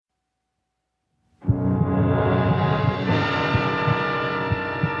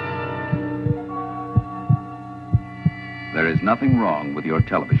is nothing wrong with your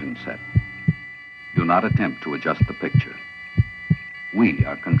television set. Do not attempt to adjust the picture. We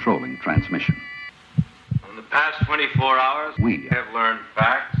are controlling transmission. In the past 24 hours, we have learned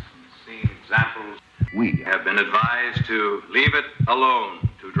facts and seen examples. We have been advised to leave it alone,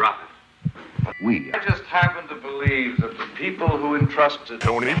 to drop it. I just happen to believe that the people who entrusted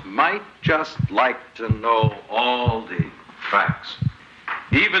Tony might just like to know all the facts,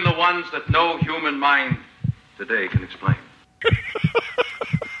 even the ones that no human mind today can explain.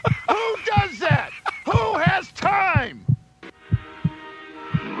 Who does that? Who has time?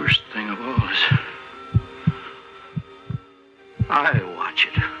 The worst thing of all is I watch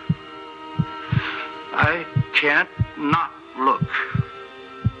it. I can't not look.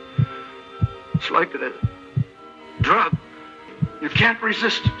 It's like a drug. You can't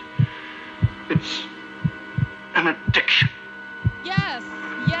resist it. It's an addiction. Yes,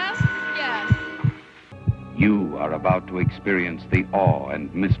 yes, yes. You are about to experience the awe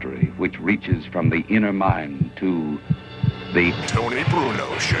and mystery which reaches from the inner mind to the Tony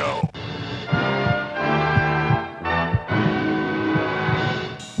Bruno Show.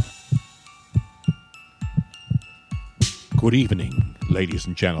 Good evening, ladies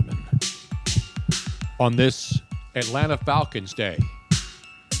and gentlemen. On this Atlanta Falcons Day,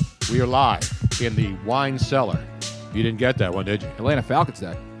 we are live in the wine cellar. You didn't get that one, did you? Atlanta Falcons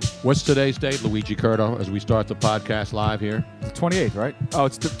Day. What's today's date, Luigi Curto, as we start the podcast live here? It's the 28th, right? Oh,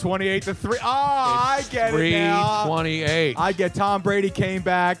 it's the 28th to 3. Oh, I get it now. 3/28. I get Tom Brady came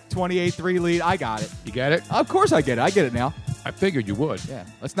back, 28-3 lead. I got it. You get it? Of course I get it. I get it now. I figured you would. Yeah.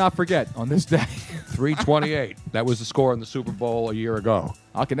 Let's not forget on this day. 3/28. That was the score in the Super Bowl a year ago.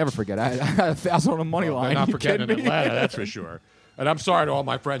 I can never forget. I had 1,000 on the money line. They're not forgetting in me? Atlanta, that's for sure. And I'm sorry to all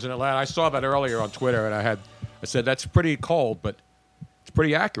my friends in Atlanta. I saw that earlier on Twitter, and I said, that's pretty cold, but it's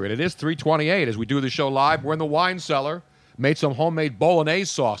pretty accurate. It is 3/28 as we do the show live. We're in the wine cellar. Made some homemade bolognese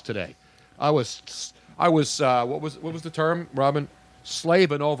sauce today. I was what was the term, Robin?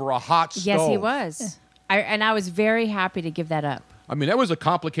 Slaving over a hot stove. Yes, he was. I was very happy to give that up. I mean, that was a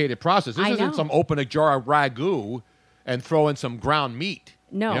complicated process. This isn't some open a jar of ragu and throw in some ground meat.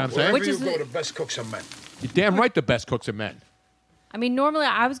 No. You know what I'm saying? Wherever you go, the best cooks are men. You're damn right the best cooks are men. I mean, normally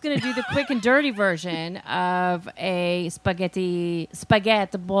I was going to do the quick and dirty version of a spaghetti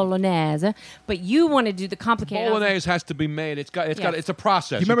bolognese, but you want to do the complicated. Bolognese has to be made. It's a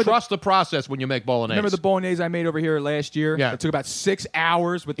process. You trust the process when you make bolognese. Remember the bolognese I made over here last year? Yeah. It took about 6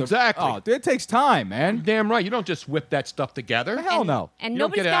 hours with the Exactly. Oh, it takes time, man. You're damn right. You don't just whip that stuff together. Hell no. And you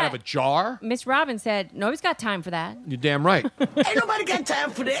don't get it out of a jar. Miss Robin said nobody's got time for that. You're damn right. Ain't nobody got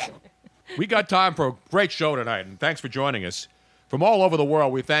time for that. We got time for a great show tonight, and thanks for joining us. From all over the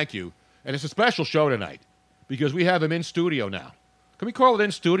world, we thank you. And it's a special show tonight because we have him in studio now. Can we call it in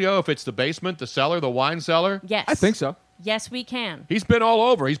studio if it's the basement, the cellar, the wine cellar? Yes. I think so. Yes, we can. He's been all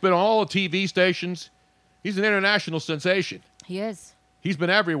over. He's been on all the TV stations. He's an international sensation. He is. He's been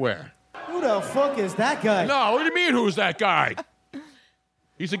everywhere. Who the fuck is that guy? No, what do you mean, who's that guy?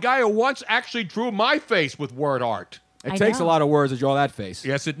 He's a guy who once actually drew my face with word art. It takes a lot of words to draw that face.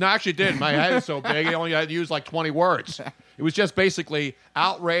 Yes, it actually did. My head is so big, I only had to use like 20 words. It was just basically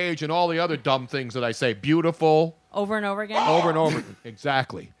outrage and all the other dumb things that I say. Beautiful. Over and over again? Over and over.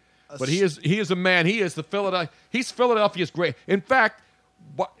 Exactly. But he is a man. He is he's Philadelphia's great. In fact,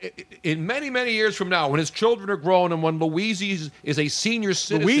 in many, many years from now, when his children are grown and when Luigi is a senior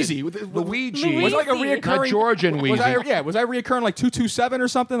citizen. Luigi. Was like a reoccurring. Not Georgian Weezy. Was I reoccurring like 227 or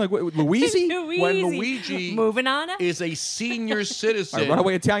something? Like Luigi? When Luigi moving on is a senior citizen.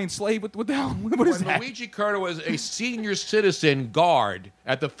 Runaway Italian slave? What the hell? What is that? Luigi Curto is a senior citizen guard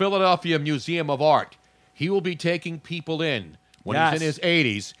at the Philadelphia Museum of Art. He will be taking people in when he's in his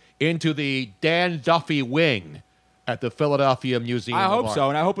 80s into the Dan Duffy wing at the Philadelphia Museum of Art. I hope so,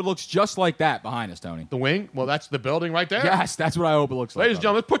 and I hope it looks just like that behind us, Tony. The wing? Well, that's the building right there. Yes, that's what I hope it looks like. Ladies and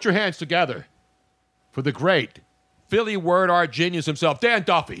gentlemen, let's put your hands together for the great Philly word art genius himself, Dan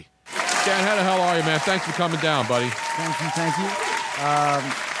Duffy. Dan, how the hell are you, man? Thanks for coming down, buddy. Thank you.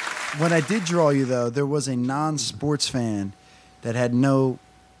 When I did draw you, though, there was a non-sports fan that had no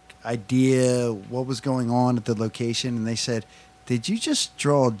idea what was going on at the location, and they said, "Did you just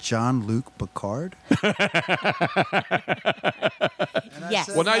draw Jean-Luc Picard?" Yes.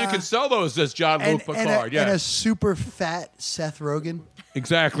 Said, Well, now you can sell those as Jean-Luc Picard. And a super fat Seth Rogen.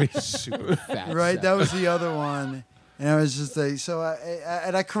 Exactly. Super fat. Right? Seth. That was the other one. And I was just like,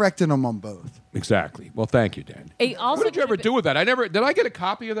 I corrected them on both. Exactly. Well, thank you, Dan. What did you ever do with that? Did I get a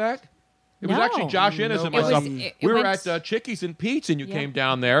copy of that? It was actually Josh Innes and myself. We were at Chickies and Pete's, and you came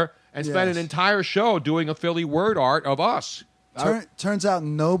down there and spent an entire show doing a Philly word art of us. Turns out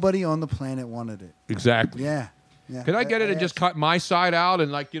nobody on the planet wanted it. Exactly. Yeah. Yeah. Can I get it and just cut my side out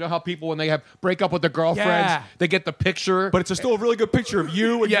and like you know how people when they break up with their girlfriends Yeah. they get the picture, But it's still a really good picture of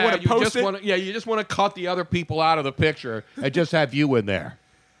you, and you want to post it. You just want to cut the other people out of the picture and just have you in there.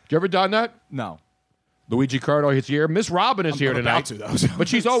 You ever done that? No. Luigi Curto is here. Miss Robin is here I'm tonight. about to, though. But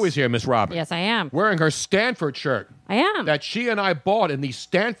she's always here, Miss Robin. Yes, I am. Wearing her Stanford shirt. I am. That she and I bought in the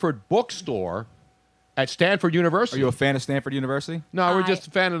Stanford bookstore at Stanford Are University. you a fan of Stanford University? No, we're just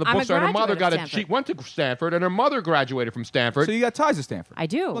a fan of the I'm a bookstore. And her mother graduate of she Stanford. went to Stanford, and her mother graduated from Stanford. So you got ties to Stanford. I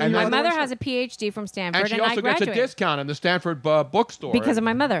do. And And my then- mother has a PhD from Stanford, and she I also gets a graduated. discount in the Stanford bookstore. Because of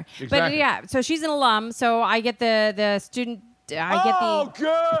my mother. But Exactly. yeah, so she's an alum, so I get the student.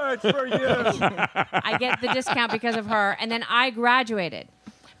 good for you. I get the discount because of her, and then I graduated.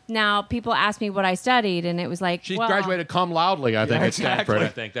 Now people ask me what I studied, and it was like She well, graduated cum loudly, I think, at Stanford. I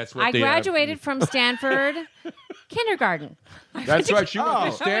think that's what I graduated from Stanford kindergarten. That's right. She went to I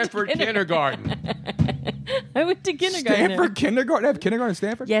went to Stanford kindergarten. I went to kindergarten. Stanford kindergarten? They have kindergarten in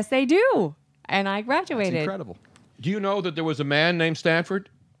Stanford? Yes, they do, and I graduated. It's incredible. Do you know that there was a man named Stanford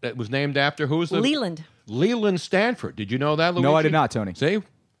that was named after who's the Leland. Leland Stanford. Did you know that, Luigi? No, I did not, Tony. See?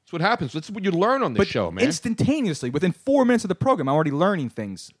 That's what happens. That's what you learn on this But show, man. instantaneously, within 4 minutes of the program, I'm already learning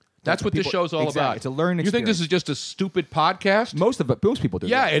things. That's what this show's all about. It's a learning You think this experience. is just a stupid podcast? Most people do.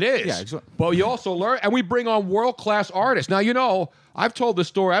 Yeah, it is. Yeah, But you also learn, and we bring on world-class artists. Now, you know, I've told this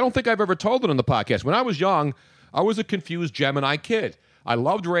story. I don't think I've ever told it on the podcast. When I was young, I was a confused Gemini kid. I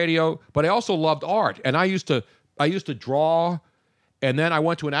loved radio, but I also loved art. And I used to draw, and then I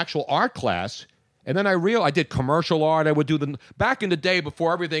went to an actual art class, and then I did commercial art. I would do back in the day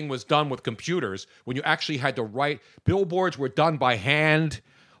before everything was done with computers, when you actually had to write, billboards were done by hand,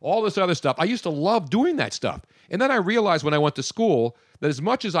 all this other stuff. I used to love doing that stuff. And then I realized when I went to school that as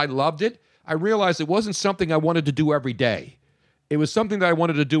much as I loved it, I realized it wasn't something I wanted to do every day. It was something that I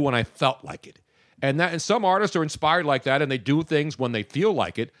wanted to do when I felt like it. And some artists are inspired like that, and they do things when they feel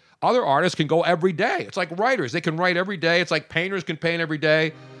like it. Other artists can go every day. It's like writers. They can write every day. It's like painters can paint every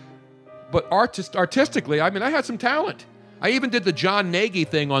day. But artistically, I mean, I had some talent. I even did the John Nagy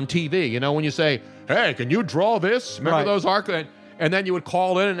thing on TV. You know, when you say, hey, can you draw this? Remember Right. those art? And then you would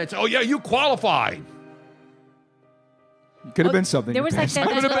call in and they'd say, oh, yeah, you qualify. Could have been something. There was like I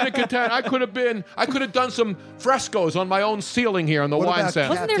could have been a contender. I could have done some frescoes on my own ceiling here in the What wine about center.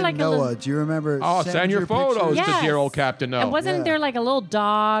 Wasn't there Captain like a little- Noah? Do you remember? Oh, send your photos pictures? to dear old Captain Noah. And wasn't Yeah. there like a little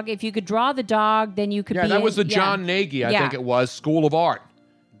dog? If you could draw the dog, then you could Yeah, be that was the in- John Nagy, I Yeah. think it was, School of Art.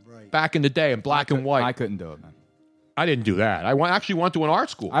 Right. Back in the day in black and white. I couldn't do it, man. I didn't do that. I actually went to an art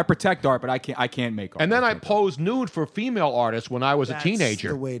school. I protect art, but I can't make art. And then I can't. posed nude for female artists when I was That's a teenager.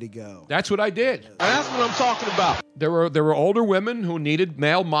 the way to go. That's what I did. That's what I'm talking about. There were older women who needed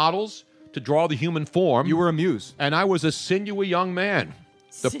male models to draw the human form. You were a muse. And I was a sinewy young man.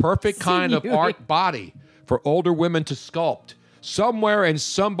 The perfect kind of Sinewy. art body for older women to sculpt. Somewhere in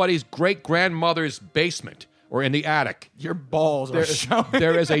somebody's great-grandmother's basement or in the attic. Your balls are showing.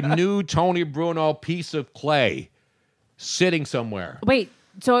 There is a new Tony Bruno piece of clay sitting somewhere. Wait,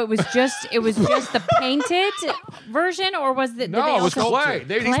 so it was just the painted version, or was it? No, it was clay.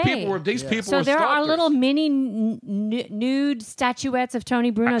 These people were So were there are sculptors. little mini nude statuettes of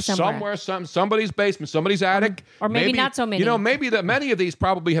Tony Bruno somewhere. Somebody's basement, somebody's attic, Or maybe not so many. You know, maybe that many of these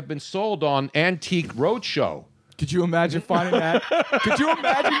probably have been sold on Antique Roadshow. Could you imagine finding that? Could you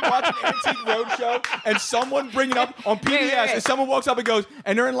imagine watching Antique Roadshow and someone bringing up on PBS and someone walks up and goes,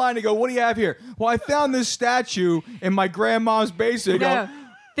 and they're in line to go, what do you have here? Well, I found this statue in my grandma's basement. No.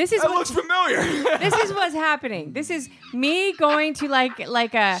 This is That what- looks familiar. This is what's happening. This is me going to like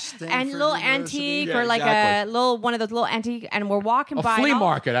a Stanford little University. antique Yeah, or like exactly. a little one of those little antique, and we're walking A by flea and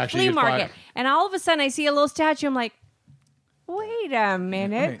market, actually, flea you'd find market, it. and all of a sudden I see a little statue. I'm like, wait a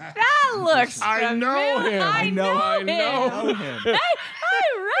minute, that looks. I know familiar. him. I know him.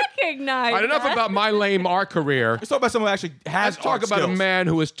 I recognize. All right, enough that. about my lame art career. Let's talk about someone who actually has Let's talk art about a skills. man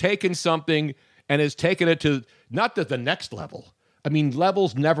who has taken something and has taken it to not to the next level. I mean,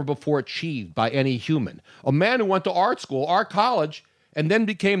 levels never before achieved by any human. A man who went to art school, art college, and then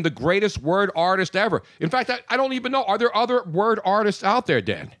became the greatest word artist ever. In fact, I don't even know. Are there other word artists out there,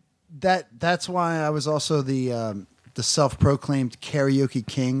 Dan? That's why I was also the self-proclaimed karaoke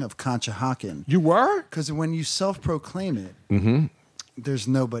king of Conshohocken. You were? Because when you self-proclaim it, there's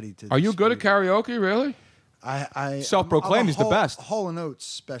nobody to. Are you good at dispute it. karaoke, really? I Self-proclaimed is the best. Hall and Oates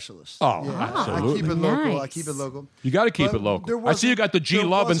specialist. Oh, I absolutely. keep it local. I Nice. keep it local. You got to keep But it local. there I see you got the wasn't- G there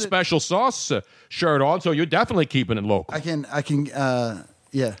Love and wasn't- Special Sauce shirt on, so you're definitely keeping it local. I can.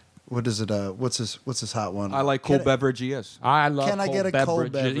 Yeah. What is it? What's his hot one? I like cool Can I- beverage, yes. I love Can I get a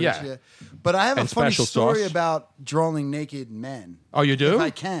cold beverage? Yeah. But I have And a funny special story sauce. about drawing naked men. Oh, you do? If I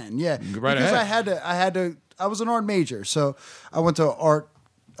can, yeah. Right because ahead. I had to an art major, so I went to art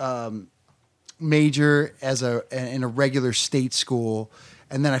major in a regular state school,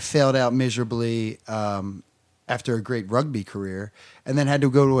 and then I failed out miserably after a great rugby career, and then had to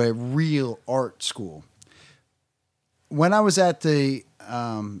go to a real art school. When I was at the,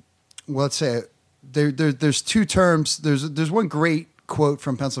 let's say, there's two terms. There's one great quote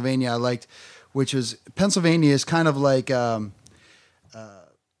from Pennsylvania I liked, which was Pennsylvania is kind of like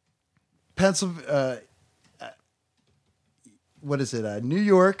what is it? New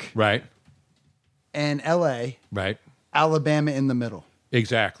York, Right. and L.A., Right. Alabama in the middle,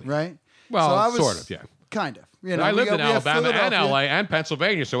 Exactly. right? Well, So I was sort of, yeah. kind of. You know, I lived we in have Alabama and Philadelphia. LA and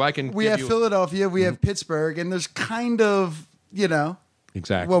Pennsylvania, so I can We give have you Philadelphia, we have Pittsburgh, and there's kind of,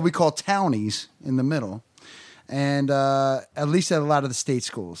 exactly. what we call townies in the middle. And at least at a lot of the state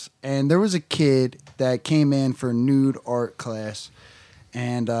schools. And there was a kid that came in for a nude art class.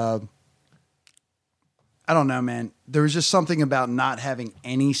 And I don't know, man. There was just something about not having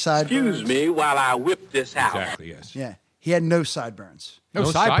any sideburns. Excuse me while I whip this out. Exactly. Yes. Yeah. He had no sideburns. No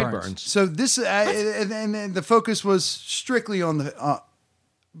sideburns. So this, and the focus was strictly on the,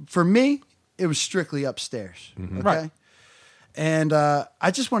 for me, it was strictly upstairs. Mm-hmm. Okay. Right. And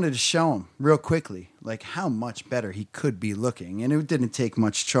I just wanted to show him real quickly, like how much better he could be looking. And it didn't take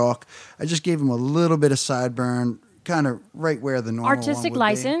much chalk. I just gave him a little bit of sideburn, kind of right where the normal Artistic one would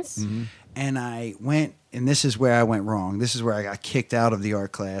license. Be. Mm-hmm. And I went, and this is where I went wrong. This is where I got kicked out of the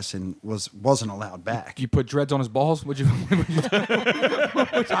art class and wasn't allowed back. You put dreads on his balls? Would you?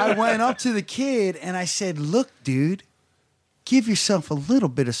 I went up to the kid and I said, "Look, dude, give yourself a little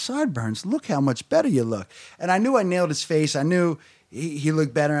bit of sideburns. Look how much better you look." And I knew I nailed his face. I knew he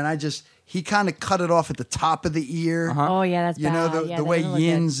looked better, and he kind of cut it off at the top of the ear. Oh yeah, that's You bad. know, Yeah, the they way don't look good.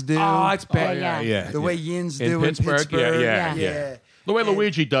 yins do. Oh, it's bad. Yeah. The way yins In do Pittsburgh? in Pittsburgh. Yeah. The way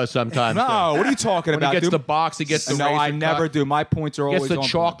Luigi does sometimes. No, what are you talking When about? he gets dude? the box, he gets the No, I razor never cut. do. My points are Gets always the on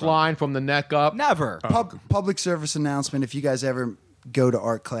chalk point. line from the neck up. Never. Public service announcement: if you guys ever go to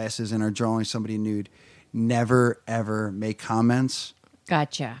art classes and are drawing somebody nude, never ever make comments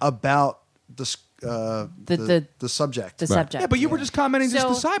Gotcha. about the subject. The subject. Yeah, but you were just commenting just So-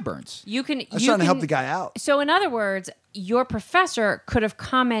 the sideburns. You can. I was trying to help the guy out. So in other words, your professor could have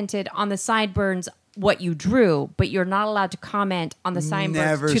commented on the sideburns what you drew, but you're not allowed to comment on the sideburns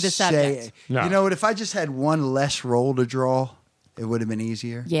Never to the say subject. it. No. You know what? If I just had one less roll to draw, it would have been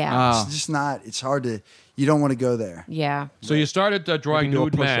easier. Yeah. It's just not. It's hard to. You don't want to go there. Yeah. So you started drawing Maybe do a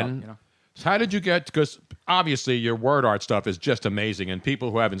nude push-up, men. you know? So how did you get? Because obviously your word art stuff is just amazing, and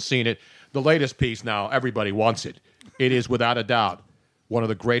people who haven't seen it, the latest piece now, everybody wants it. It is without a doubt one of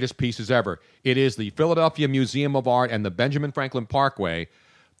the greatest pieces ever. It is the Philadelphia Museum of Art and the Benjamin Franklin Parkway,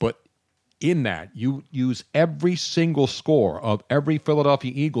 but in that you use every single score of every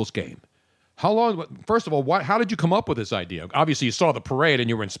Philadelphia Eagles game. How long? First of all, how did you come up with this idea? Obviously, you saw the parade and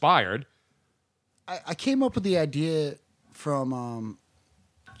you were inspired. I came up with the idea from,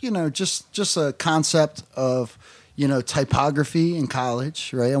 just a concept of, typography in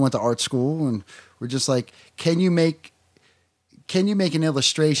college, right? I went to art school, and we're just like, can you make an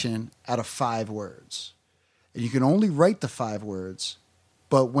illustration out of 5 words? And you can only write the 5 words,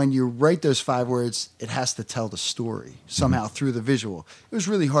 but when you write those 5 words, it has to tell the story somehow through the visual. It was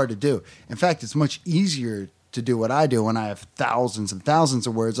really hard to do. In fact, it's much easier to do what I do when I have thousands and thousands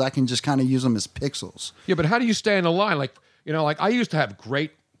of words. I can just kind of use them as pixels. Yeah, but how do you stay in the line? Like I used to have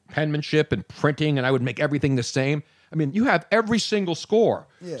great penmanship and printing, and I would make everything the same. I mean, you have every single score.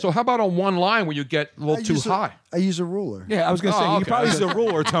 Yeah. So how about on one line where you get a little too high? I use a ruler. Yeah, I was going to say, Oh, you okay. probably use a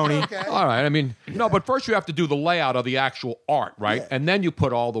ruler, Tony. All right. I mean, but first you have to do the layout of the actual art, right? Yeah. And then you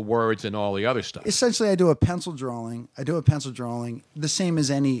put all the words and all the other stuff. Essentially, I do a pencil drawing. The same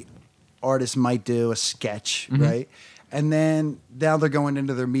as any artist might do, a sketch, right? And then now they're going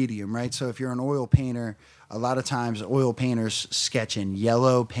into their medium, right? So if you're an oil painter, a lot of times oil painters sketch in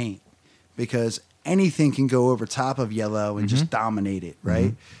yellow paint because anything can go over top of yellow and just dominate it,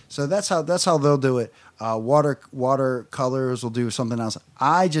 right? So that's how they'll do it. Watercolors will do something else.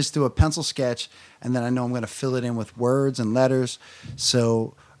 I just do a pencil sketch, and then I know I'm going to fill it in with words and letters.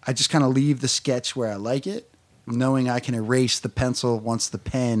 So I just kind of leave the sketch where I like it, knowing I can erase the pencil once the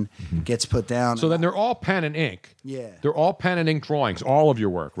pen gets put down. So then they're all pen and ink. Yeah. They're all pen and ink drawings, all of your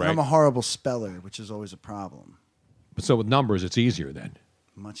work, And right? I'm a horrible speller, which is always a problem. So with numbers, it's easier then.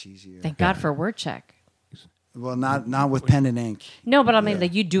 Much easier. Thank God for word check. Well, not with pen and ink. No, but I mean,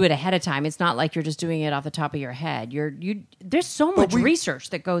 like you do it ahead of time. It's not like you're just doing it off the top of your head. There's so much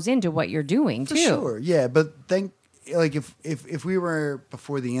research that goes into what you're doing For too. sure, yeah. But if we were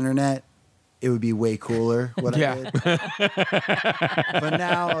before the internet, it would be way cooler what I did. But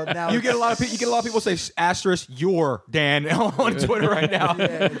now you get a lot of people say asterisk your Dan on Twitter right now.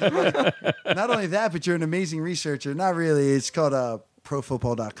 Yeah, not only that, but you're an amazing researcher. Not really. It's called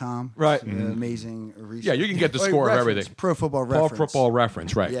profootball.com. Right. Amazing research. Yeah, you can get the score of everything. Pro Football Reference. Pro Football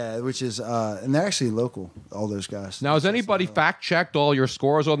Reference, right. Yeah, which is, and they're actually local, all those guys. Now, has anybody fact-checked all your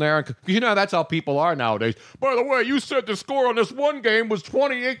scores on there? 'Cause you know that's how people are nowadays. By the way, you said the score on this one game was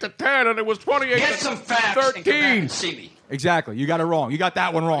 28-10, and it was 28-13. Exactly. You got it wrong. You got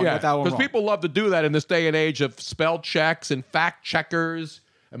that one wrong. You Yeah, got that one because wrong. people love to do that in this day and age of spell checks and fact checkers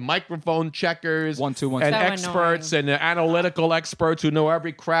and microphone checkers 1, 2, 1, and So experts and analytical experts who know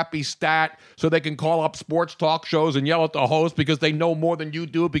every crappy stat so they can call up sports talk shows and yell at the host because they know more than you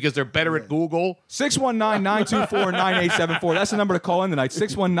do because they're better at Google. 619-924-9874. That's the number to call in tonight.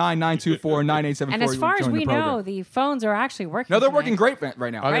 619-924-9874. And as far as Join the we program. know, the phones are actually working. No, they're tonight. working great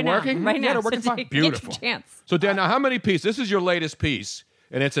right now. Are they Right now. working? Right now. Yeah, they're working So fine. take Beautiful. your chance. So, Dan, now how many pieces? This is your latest piece,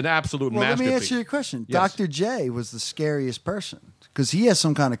 and it's an absolute Well, let masterpiece. me answer your question. Yes. Dr. J was the scariest person because he has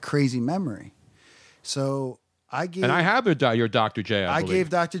some kind of crazy memory. So I gave... And I have your Dr. J, I I believe. gave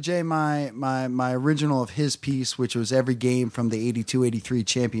Dr. J my original of his piece, which was every game from the 82-83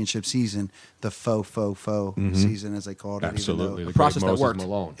 championship season, the faux season, as they called it. even Absolutely. though The process great that Moses worked.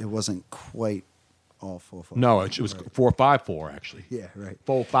 Malone. it wasn't quite all full. No, it was 4-5-4, actually. Yeah, right.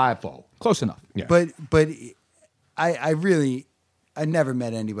 4-5-4. Close enough. Yeah. But I never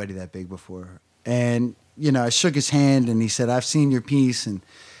met anybody that big before. And, I shook his hand and he said, I've seen your piece. And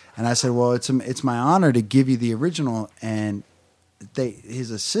I said, well, it's my honor to give you the original. And his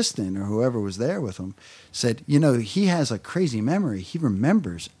assistant or whoever was there with him said, he has a crazy memory. He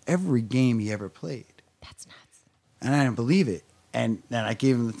remembers every game he ever played. That's nuts. And I didn't believe it. And then I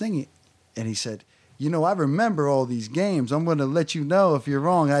gave him the thing and he said, I remember all these games. I'm going to let you know if you're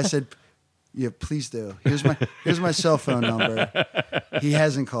wrong. And I said, yeah, please do. Here's my cell phone number. He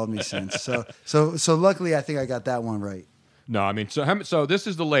hasn't called me since. So luckily, I think I got that one right. No, I mean, so this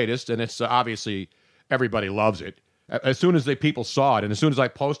is the latest, and it's obviously everybody loves it. As soon as people saw it, and as soon as I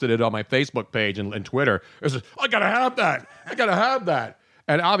posted it on my Facebook page and Twitter, it was, I gotta have that. I gotta have that.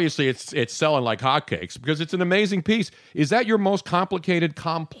 And obviously, it's selling like hotcakes because it's an amazing piece. Is that your most complicated,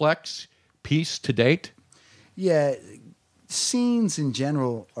 complex piece to date? Yeah, scenes in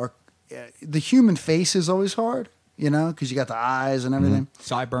general are. The human face is always hard, because you got the eyes and everything.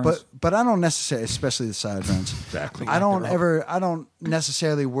 Sideburns. But I don't necessarily, especially the sideburns. Exactly. I don't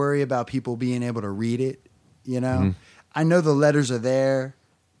necessarily worry about people being able to read it. I know the letters are there,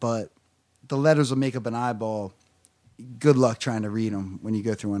 but the letters will make up an eyeball. Good luck trying to read them when you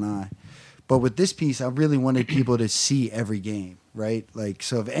go through an eye. But with this piece, I really wanted people to see every game, right?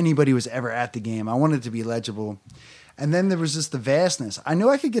 So if anybody was ever at the game, I wanted it to be legible. And then there was just the vastness. I knew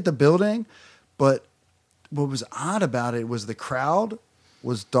I could get the building, but what was odd about it was the crowd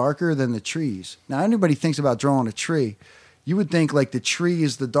was darker than the trees. Now, anybody thinks about drawing a tree, you would think the tree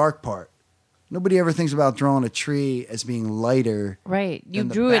is the dark part. Nobody ever thinks about drawing a tree as being lighter. Right. You than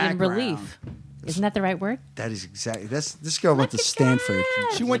the drew it in background. relief. Isn't that the right word? That is exactly. This girl went to Stanford.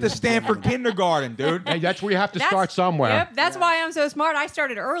 She went to Stanford kindergarten, dude. Hey, that's where you have to start somewhere. Yep, that's why I'm so smart. I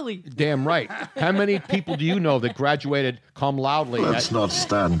started early. Damn right. How many people do you know that graduated cum loudly? Let's not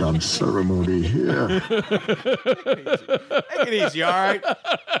stand on ceremony here. Take it easy, all right?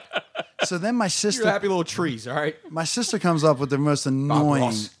 So then my You're sister, happy little trees, all right? my sister comes up with the most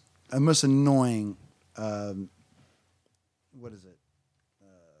annoying, what is it?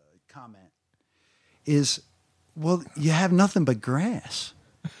 Comment is, well, you have nothing but grass.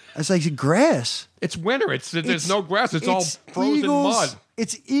 I was like, grass. It's winter. There's no grass. It's all frozen mud.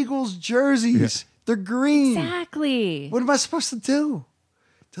 It's Eagles jerseys. They're green. Exactly. What am I supposed to do?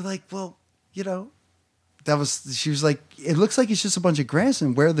 They're like, well, she was like, it looks like it's just a bunch of grass,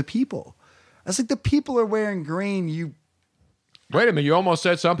 and where are the people? I was like, the people are wearing green. Wait a minute. You almost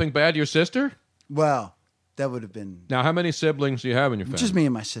said something bad to your sister? Well, that would have been Now, how many siblings do you have in your family? just me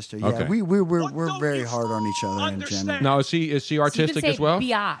and my sister. Yeah, Okay. we're very hard on each other in general. Now, is she artistic as well?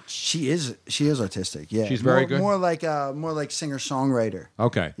 Biatch. She is artistic. Yeah, She's very good? More like singer songwriter.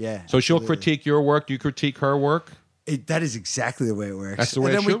 Okay. Yeah, So she'll absolutely. critique your work. Do you critique her work? That is exactly the way it works. That's the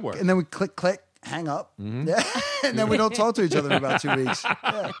way And it then should work. And then we click, hang up. Yeah, and then we don't talk to each other in about 2 weeks.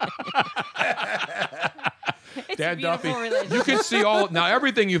 Yeah. It's Dan a Duffy, beautiful relationship. you can see all. Now,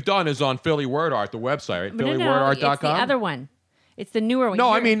 everything you've done is on Philly Word Art, the website, right? No, PhillyWordArt.com? it's the other one. It's the newer one. No,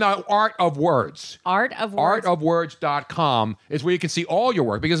 I You're- mean Art of Words. Art of Words. Artofwords.com is where you can see all your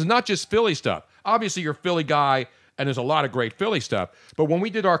work because it's not just Philly stuff. Obviously, you're a Philly guy, and there's a lot of great Philly stuff. But when we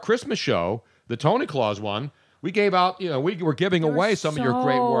did our Christmas show, the Tony Claus one, We gave out, we were giving away some of your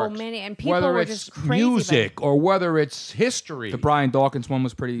great so works. many, and people whether were it's just crazy about music or whether it's history. The Brian Dawkins one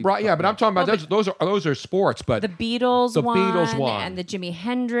was pretty. Right, yeah, but I'm talking about those are sports. But the Beatles one, and the Jimi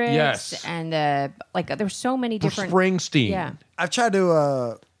Hendrix, yes, and there's so many different. Springsteen. Yeah, I've tried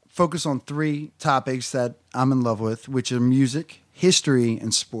to focus on 3 topics that I'm in love with, which are music, history,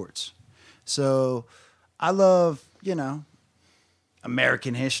 and sports. So I love,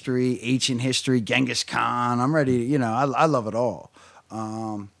 American history, ancient history, Genghis Khan. I'm ready. I love it all.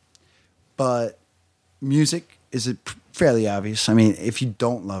 But music is fairly obvious. I mean, if you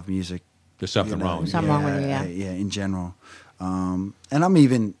don't love music, there's something wrong. Something wrong with you. Yeah. Yeah, in general. And I'm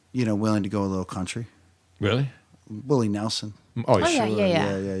even, willing to go a little country. Really? Willie Nelson. Oh, yeah,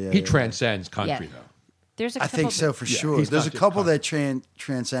 sure. yeah. He transcends country, though. There's a I think so for sure. he's There's not a just couple that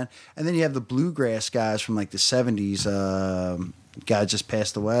transcend, and then you have the bluegrass guys from like the '70s. Guy just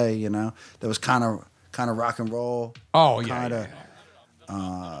passed away. That was kind of rock and roll. Oh yeah.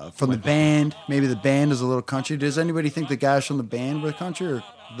 Kinda, from the band, maybe the band is a little country. Does anybody think the guys from the band were country, or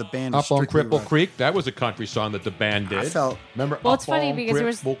the band is Up on strictly Cripple rock? Creek? That was a country song that the band did. I felt. Remember? Well, Up it's funny on because there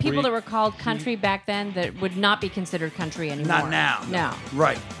was Cripple people Creek? that were called country back then that would not be considered country anymore. Not now. No.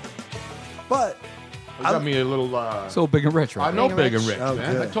 Right. But You got me a little. So Big and Rich, right? I know Big and Rich, Oh,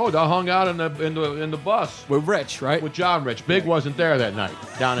 man. good. I told you I hung out in the bus With Rich, right? with John Rich. Big wasn't there that night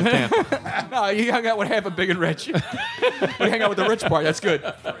down in Tampa. No, you hung out with half of Big and Rich. We hang out with the rich part. That's good.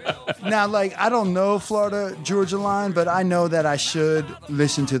 now, like, I don't know Florida Georgia line, but I know that I should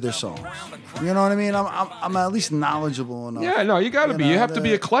listen to their songs. You know what I mean? I'm at least knowledgeable enough. Yeah, no, you got to be. You have to be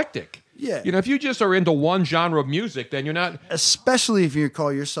to- eclectic. Yeah. If you just are into one genre of music, then you're not. Especially if you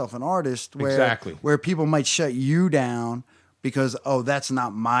call yourself an artist, where people might shut you down because that's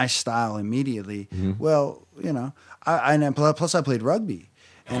not my style immediately. Mm-hmm. Well, plus I played rugby,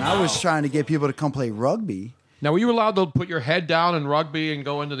 and I was trying to get people to come play rugby. Now, were you allowed to put your head down in rugby and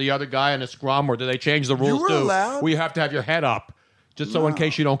go into the other guy in a scrum, or did they change the rules were too? allowed. Where you have to have your head up, just so in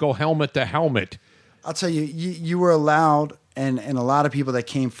case you don't go helmet to helmet. I'll tell you, you were allowed, and a lot of people that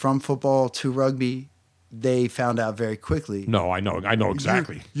came from football to rugby, they found out very quickly. No, I know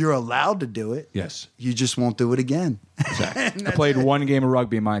exactly. You're allowed to do it. Yes. You just won't do it again. Exactly. I played one game of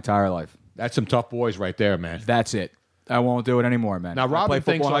rugby in my entire life. That's some tough boys right there, man. That's it. I won't do it anymore, man. Now, I Robin played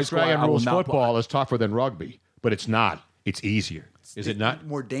thinks football in high school, Australian I will rules not football is tougher than rugby, but it's not. It's easier. Is it not?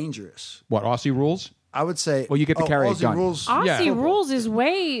 More dangerous. What, Aussie rules? I would say. Well, you get to carry a Aussie gun. rules. Aussie rules is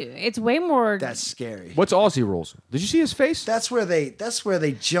way more. That's scary. What's Aussie rules? Did you see his face? That's where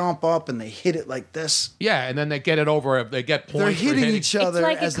they jump up and they hit it like this. Yeah, and then they get it over. They get points. They're for hitting each other. It's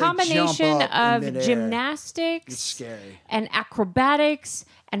like as a combination they jump up in of midair. gymnastics It's scary. and acrobatics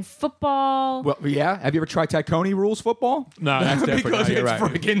and football. Well, yeah. Have you ever tried Taccone rules football? No, that's different. Because No, you're it's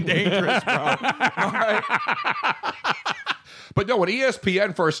right. freaking dangerous, bro. All right. But no, when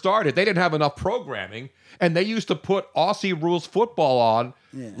ESPN first started, they didn't have enough programming, and they used to put Aussie rules football on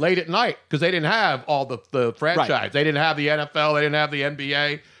late at night because they didn't have all the franchise. Right. They didn't have the NFL. They didn't have the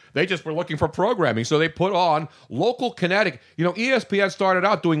NBA. They just were looking for programming, so they put on local Connecticut. ESPN started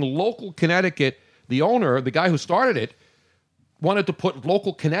out doing local Connecticut. The owner, the guy who started it, wanted to put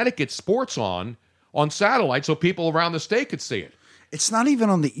local Connecticut sports on satellite so people around the state could see it. It's not even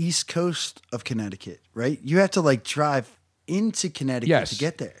on the east coast of Connecticut, right? You have to drive into Connecticut to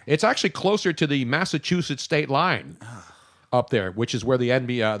get there. It's actually closer to the Massachusetts state line up there, which is where the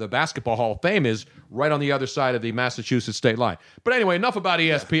NBA, the Basketball Hall of Fame is, right on the other side of the Massachusetts state line. But anyway, enough about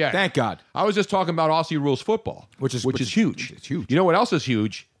ESPN. Yeah, thank God. I was just talking about Aussie rules football, which is huge. It's huge. You know what else is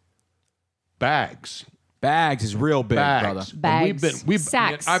huge? Bags. Bags is real big, brother. Bags.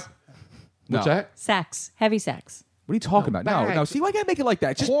 Sacks. What's that? Sacks. Heavy sacks. What are you talking about? bags. No. See, why can't I make it like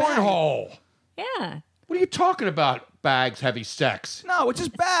that? It's just Cornhole. Yeah. What are you talking about? Bags, heavy sex. No, it's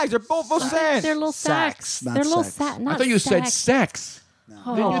just bags. They're both sand. They're little Sacks, sacks. not They're little sex. sacks. I thought you said sex.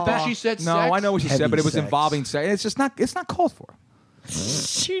 Oh. Didn't you think she said No, sex? I know what she Heavy said, but it was sex. involving sex. It's just not. It's not called for.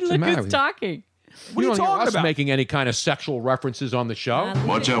 She the matter with who's you? talking. What are you don't hear talking us about? making any kind of sexual references on the show.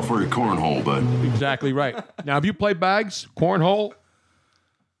 Watch out for your cornhole, bud. Exactly right. Now, have you played bags, cornhole?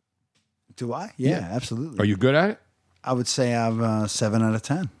 Do I? Yeah, absolutely. Are you good at it? I would say I'm 7 out of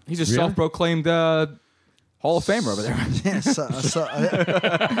 10. He's a self-proclaimed Hall of Famer over there.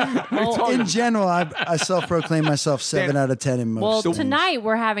 Yeah, in general, I self-proclaim myself 7 out of 10 in most. Well, things. tonight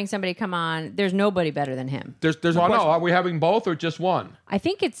we're having somebody come on. There's nobody better than him. There's a Well, no, question. are we having both or just one? I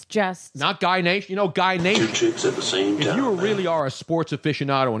think it's just. Not Guy Nation. Guy Nation. Chicks at the same If time. you really are a sports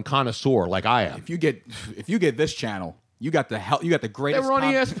aficionado and connoisseur like I am, If you get this channel, You got the They greatest. were on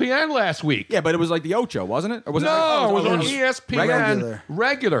ESPN last week. Yeah, but it was like the Ocho, wasn't it? Or was No, it was on it ESPN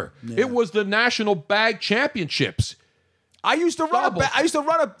regular. Yeah. It was the National Bag Championships. I used to run. I used to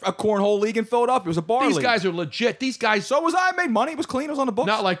run a cornhole league in Philadelphia. It was a bar These league. guys are legit. These guys. So was I. I made money. It was clean. It was on the books.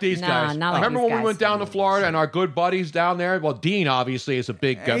 Not like these guys. not like Remember these when we guys. went down to Florida and our good buddies down there? Well, Dean obviously is a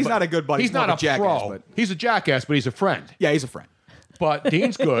big. He's not a good buddy. He's He's more not of a jackass, pro. but- He's a jackass, but he's a friend. Yeah, he's a friend. But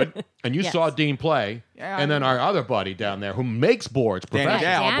Dean's good, and you Yes. saw Dean play. Yeah, and then our other buddy down there who makes boards, Danny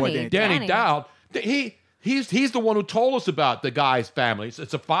professional. Dow, boy, Danny Dowd. He's the one who told us about the Guy's family.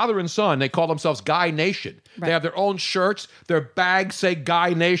 It's a father and son. They call themselves Guy Nation. Right. They have their own shirts. Their bags say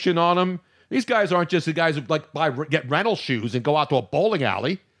Guy Nation on them. These guys aren't just the guys who get rental shoes and go out to a bowling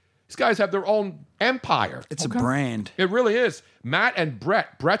alley. These guys have their own empire. It's a brand. It really is. Matt and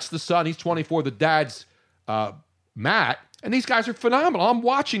Brett. Brett's the son. He's 24. The dad's Matt. And these guys are phenomenal. I'm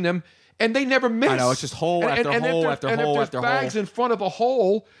watching them, and they never miss. I know, it's just hole after hole after hole if after there's bags hole. in front of a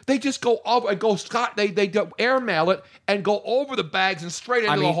hole, they just go over and go Scott. They airmail it and go over the bags and straight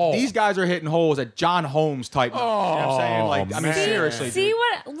into the hole. These guys are hitting holes at John Holmes type. You know what I'm saying? Like, I mean, man. seriously. See dude.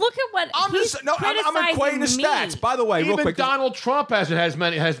 what? Look at what I'm he's just no. I'm equating the criticizing stats. me. By the way, real Even quick. Donald Trump has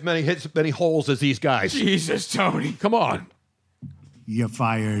many holes as these guys. Jesus, Tony. Come on. You're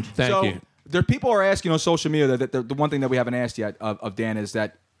fired. Thank you. There, people are asking on social media that the one thing that we haven't asked yet of Dan is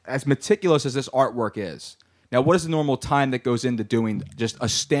that as meticulous as this artwork is, now what is the normal time that goes into doing just a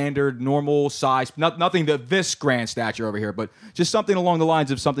standard normal size, nothing that this grand stature over here, but just something along the lines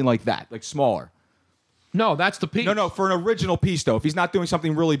of something like that, like smaller? No, that's the piece. No, for an original piece though. If he's not doing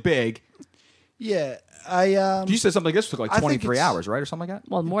something really big, Yeah, you said something like this took like I think 23 it's- hours, right, or something like that.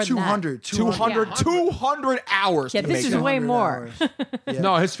 Well, more than 200. 200 hours. Yeah, to this make is that. way 200 more. hours.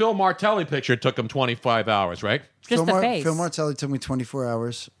 No, his Phil Martelli picture took him 25 hours, right? Just the face. Phil Martelli took me 24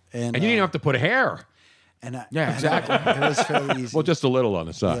 hours. And And you didn't even have to put hair. Yeah, exactly. It was fairly easy. Well, just a little on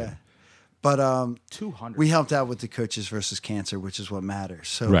the side. Yeah. But 200. we helped out with the Coaches versus Cancer, which is what matters.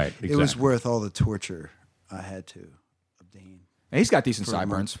 So Right, it was exactly. worth all the torture I had to obtain. And he's got decent For a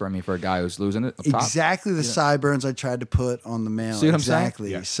sideburns for a guy who's losing it up top. Exactly the sideburns I tried to put on the male. See what I'm saying?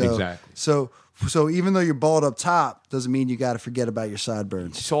 exactly. Yeah, so, exactly. So even though you're bald up top, doesn't mean you got to forget about your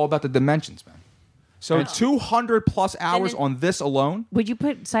sideburns. It's all about the dimensions, man. So 200 plus hours then- on this alone? Would you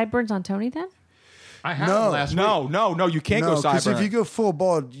put sideburns on Tony then? I had No. him last week. No, you can't go because sideburn. if you go full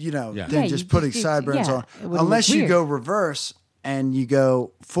bald, then Yeah, just you putting just- sideburns yeah, on. it would Unless look you weird. go reverse and you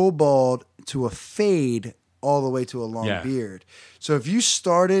go full bald to a fade all the way to a long Yeah. beard. So if you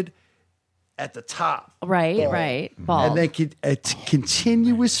started at the top, Right, bald, right. Bald. and then a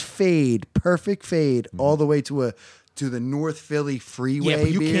continuous fade, perfect fade, all the way to the North Philly freeway. yeah,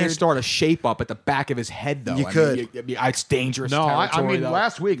 but you beard. can't start a shape up at the back of his head, though. You I could. Mean, it's dangerous. No, I territory, mean, though.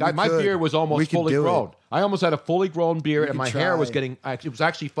 last week, You my could. beard was We almost could fully do it. grown. I almost had a fully grown beard, and could my hair was try. it was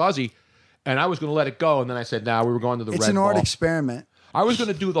actually fuzzy, and I was going to let it go, and then I said, "Now we were going to the It's red an art ball." experiment. I was going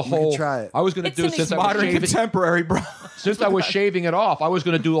to do the can whole. try it. I was going to It's do an since I was modern shaving, contemporary, bro. since I was shaving it off. I was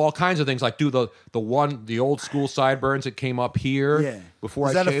going to do all kinds of things, like do the old school sideburns that came up here Yeah. before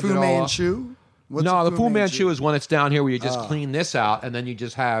Is I that a shaved Fu it all off. Manchu? What's No, a the Fu Manchu is when it's down here where you just clean this out, and then you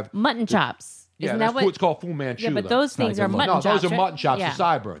just have Mutton chops. Yeah, Isn't that's that what? cool. It's called Fu Manchu. Yeah, but though. those It's not a things good are look. mutton No, chops. those are mutton chops, Yeah. the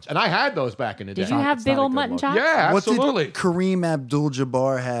sideburns, and I had those back in the day. Did you have It's big not a old good mutton look. chops? Yeah, What absolutely. did Kareem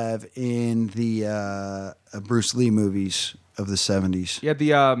Abdul-Jabbar have in the Bruce Lee movies of the 70s? Yeah,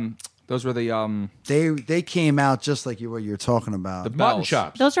 those were the They came out just like what you were talking about. The mutton bells.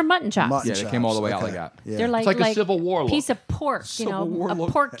 chops. Those are mutton chops. Mutton Yeah, they came all the way out chops, like that. Yeah. They're like, It's like a Civil War look. piece of pork, Civil War a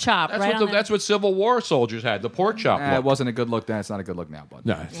look. pork chop, That's, right? what that's what Civil War soldiers had, the pork chop it look. wasn't a good look then. It's not a good look now, bud.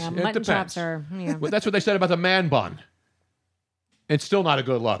 No, yeah, it mutton depends. chops are. Yeah. Well, that's what they said about the man bun. It's still not a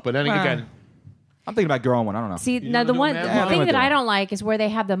good look, but then Well. again, I'm thinking about growing one. I don't know. See, You now doing the man bun? thing Yeah, that I'm I doing don't like is where they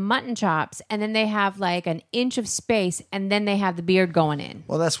have the mutton chops and then they have like an inch of space and then they have the beard going in.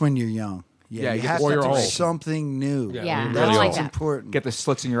 Well, that's when you're young. Yeah, Yeah, you you get have the to do separation. something new. Yeah, Yeah, when I you're don't really like old. that. Important. Get the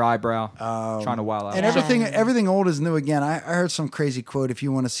slits in your eyebrow. Trying to wow out. And everything old is new again. I heard some crazy quote. If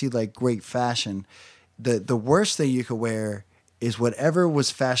you want to see like great fashion, the worst thing you could wear is whatever was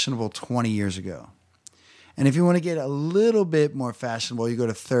fashionable 20 years ago. And if you want to get a little bit more fashionable, you go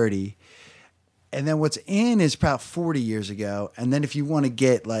to 30. And then what's in is about 40 years ago. And then if you want to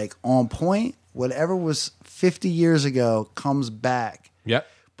get like on point, whatever was 50 years ago comes back. yep.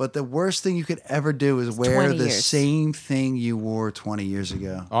 But the worst thing you could ever do is wear 20 the years. same thing you wore 20 years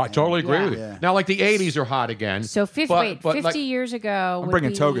ago. Oh, I totally agree Yeah. with you. Yeah. Now, like the 80s are hot again. So 50 like- years ago would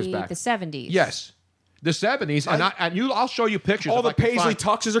bringing be togas back. the 70s. Yes. The 70s, I'll show you pictures. all if the I can paisley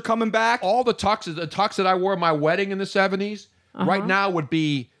find- tuxes are coming back. all the tux that I wore at my wedding in the 70s, right now would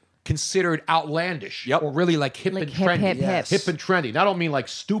be considered outlandish or really like hip and trendy. Hip and trendy. And I don't mean like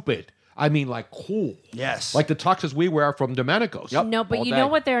stupid. I mean like cool. Yes. Like the tuxes we wear from Domenico's. No, but you know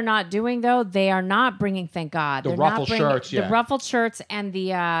what they're not doing though? They are not bringing, thank God, The they're ruffled not bringing, shirts, the ruffled shirts and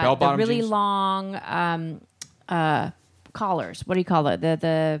the really jeans? long collars. What do you call it?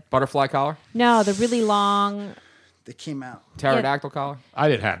 The Butterfly collar? no, the really long. They came out. Pterodactyl collar? I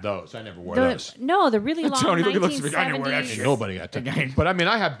didn't have those. I never wore those. No, the really long. Tony, look at me. I didn't wear that 1970s. shit. Nobody got to. But I mean,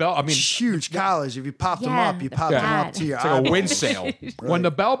 I had bell. I mean, Huge collars. If you popped them Yeah, up, you the popped them bad. up to your It's like a eyeballs. wind sail. when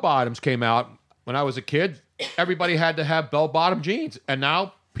the bell bottoms came out, when I was a kid, everybody had to have bell bottom jeans, and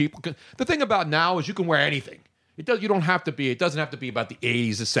now people can. The thing about now is you can wear anything. It does. You don't have to be. It doesn't have to be about the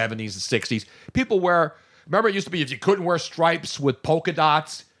 80s, the 70s, the 60s. People wear. Remember, it used to be if you couldn't wear stripes with polka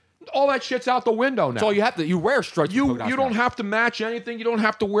dots. All that shit's out the window now. That's all you have to. You wear stripes. You don't have to match anything. You don't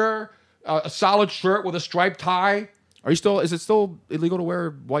have to wear a solid shirt with a striped tie. Are you still? Is it still illegal to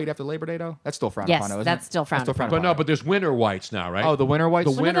wear white after Labor Day though? That's still frowned Yes, upon. Though, isn't that's it? still frowned upon. But no, but there's winter whites now, right? Oh, the winter whites.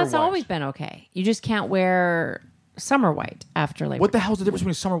 The Well, winter no, that's whites. always been okay. You just can't wear summer white after Labor What the Day. hell's the difference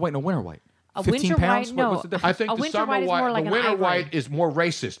between a summer white and a winter white? A 15 winter pounds? white? No. What's the difference? I think A the winter summer white is white, more like the an winter ivory. white is more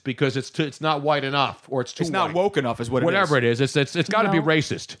racist because it's not white enough or it's too. It's not white. woke enough, is what Whatever it is. it is, it's got to be No.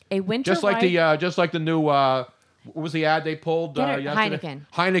 racist. A winter just like white- just like the new what was the ad they pulled? Get it, yesterday? Heineken.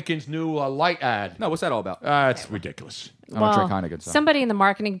 Heineken's new light ad. No, what's that all about? It's ridiculous. I don't drink Heineken. So. Somebody in the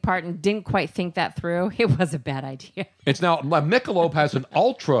marketing department didn't quite think that through. It was a bad idea. It's now Michelob has an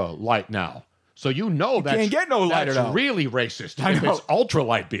ultra light now, so you know that can't get no lighter, That's though. really racist. I If know. it's ultra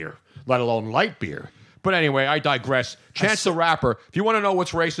light beer, let alone light beer. But anyway, I digress. Chance the Rapper. If you want to know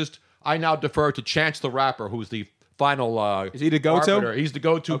what's racist, I now defer to Chance the Rapper, who's the final. Is he the go-to? arbiter. He's the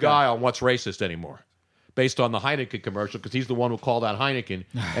go-to guy on what's racist anymore, based on the Heineken commercial, because he's the one who called out Heineken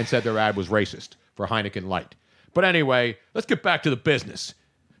and said their ad was racist for Heineken Light. But anyway, let's get back to the business.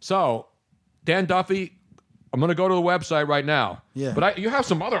 So, Dan Duffy, I'm going to go to the website right now. Yeah. But you have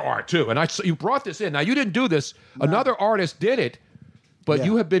some other art too, and you brought this in. Now you didn't do this. No. Another artist did it, but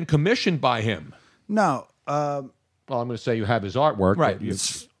you have been commissioned by him. No. Well, I'm going to say you have his artwork. Right.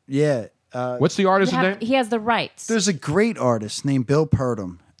 Yeah. What's the artist's name? He has the rights. There's a great artist named Bill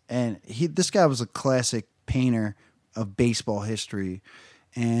Purdom, and this guy was a classic painter of baseball history.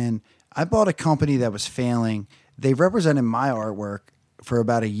 And I bought a company that was failing. They represented my artwork for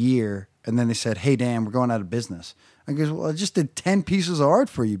about a year, and then they said, "Hey, Dan, we're going out of business." I goes, "Well, I just did 10 pieces of art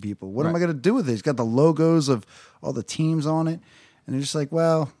for you people. What am I going to do with it? It's got the logos of all the teams on it." And they're just like,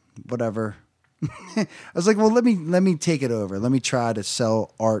 "Well, whatever." I was like, "Well, let me take it over. Let me try to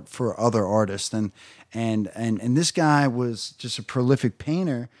sell art for other artists." And this guy was just a prolific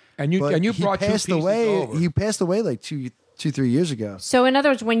painter. And you brought two passed pieces away. over. He passed away like 3 years ago. So, in other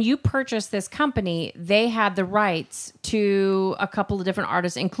words, when you purchased this company, they had the rights to a couple of different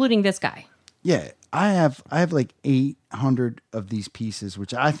artists, including this guy. Yeah, I have like 800 of these pieces,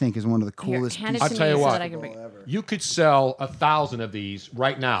 which I think is one of the coolest hand it pieces. to I'll tell me you so what, that I can bring it. you could sell 1,000 of these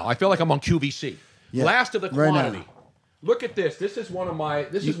right now. I feel like I'm on QVC. Yeah, Last of the right quantity. now. Look at this. This is one of my.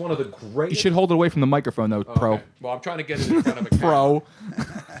 This is one of the greatest. You should hold it away from the microphone, though, Pro. Okay. Well, I'm trying to get it in front of a camera. Pro.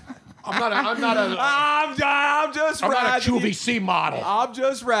 I'm not I'm just a razzing you. QVC model. I'm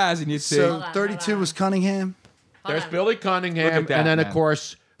just razzing you, see. So 32 was Cunningham. There's Billy Cunningham, Look at that, and then man. of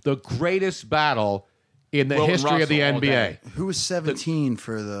course the greatest battle in the Wilton history of the Russell all NBA. day. Who was 17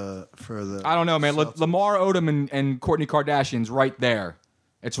 for the? I don't know, man. Lamar Odom and Kourtney Kardashian's right there.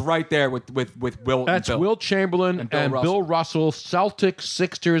 It's right there with Will. That's and Bill. Will Chamberlain and Bill Bill Russell, Celtics,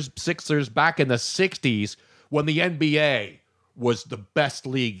 Sixers back in the 60s when the NBA was the best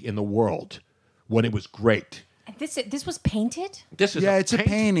league in the world, when it was great. This was painted? This is It's a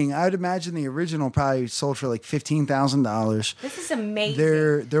painting. I'd imagine the original probably sold for like $15,000. This is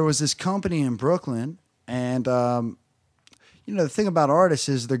amazing. There was this company in Brooklyn, and the thing about artists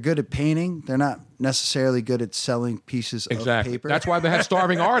is they're good at painting. They're not necessarily good at selling pieces of paper. That's why they have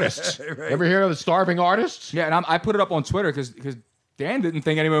starving artists. Right. Ever hear of the starving artists? Yeah, and I put it up on Twitter because Dan didn't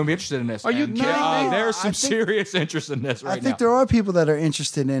think anyone would be interested in this. Are you And, kidding me? There's some I think- serious interest in this right I now. think there are people that are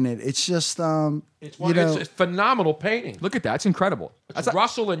interested in it. It's just, It's a phenomenal painting. Look at that. It's incredible. It's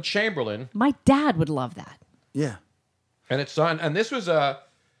Russell and Chamberlain, My dad would love that. yeah. and it's on. And this is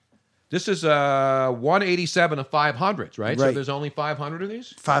 187 of 500s, right? So Right. there's only 500 of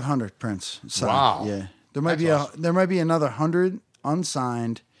these. 500 prints. So, Wow. Yeah. There might That's be awesome. there might be another 100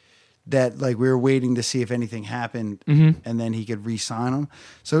 unsigned that like we were waiting to see if anything happened, and then he could re-sign them.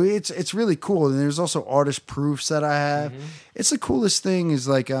 So it's really cool. And there's also artist proofs that I have. It's the coolest thing. Is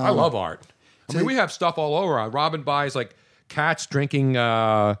like I love art. I mean, we have stuff all over. Robin buys like cats drinking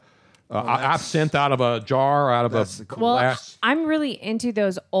absinthe out of a jar, out of a glass. I'm really into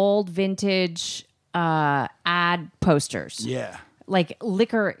those old vintage ad posters. Yeah. Like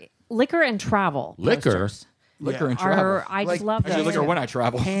liquor and travel. Liquor? posters. Liquor and travel. I just love those. Liquor when I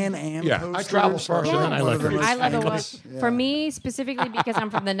travel. Pan Am Yeah, posters I travel first and then I are one of the liquor. most I love famous. it. For me, specifically because I'm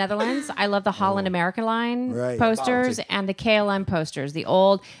from the Netherlands, I love the Holland American Line Right. posters and the KLM posters. The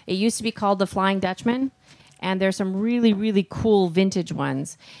old, it used to be called the Flying Dutchman. And there's some really, really cool vintage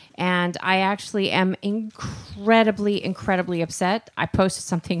ones. And I actually am incredibly, incredibly upset. I posted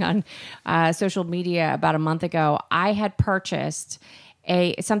something on social media about a month ago. I had purchased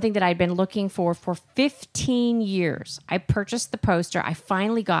something that I'd been looking for 15 years. I purchased the poster. I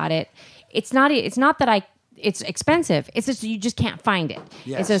finally got it. It's not that it's expensive. It's just you just can't find it.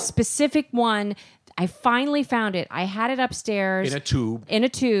 Yes. It's a specific one. I finally found it. I had it upstairs. In a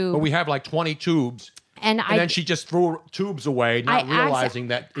tube. But we have like 20 tubes. And then she just threw tubes away, not realizing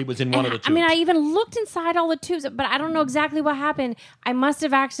that it was in one of the tubes. I mean, I even looked inside all the tubes, but I don't know exactly what happened. I must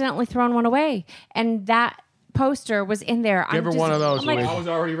have accidentally thrown one away. And that poster was in there. Give her one of those. Like, I was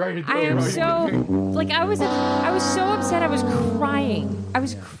already ready to do I it. am so like I was so upset. I was crying. I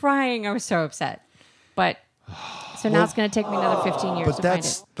was crying. I was so upset. But so now it's going to take me another 15 years to find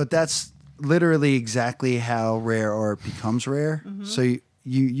it. But that's literally exactly how rare art becomes rare. Mm-hmm. So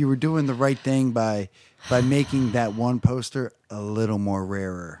you were doing the right thing by making that one poster a little more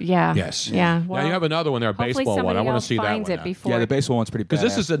rarer. Yeah. Yes. Yeah. Now you have another one there, a hopefully baseball one. I somebody want else to see that finds one. it before. Yeah, the baseball one's pretty bad. Because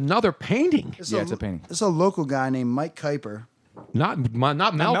this is another painting. It's a painting. It's a local guy named Mike Kuiper. Not Mel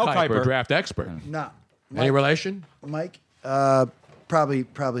Kiper, draft expert. No. Any relation? Mike? Probably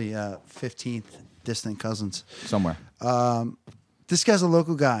 15th distant cousins. Somewhere. This guy's a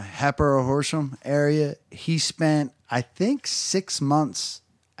local guy, Hatboro Horsham area. He spent, I think, 6 months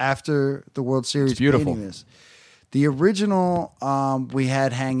after the World Series beautiful. painting this. The original we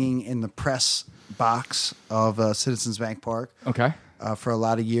had hanging in the press box of Citizens Bank Park. Okay. For a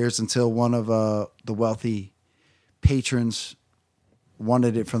lot of years until one of the wealthy patrons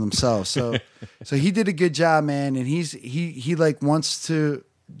wanted it for themselves. So so he did a good job, man, and he like wants to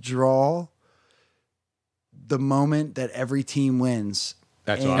draw the moment that every team wins.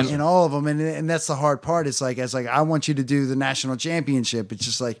 That's and, awesome. And all of them, and that's the hard part. It's like I want you to do the national championship. It's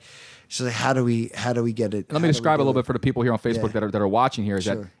just like how do we get it? Let me describe a little bit for the people here on Facebook that are watching here.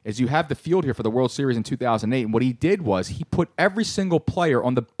 Is you have the field here for the World Series in 2008, and what he did was he put every single player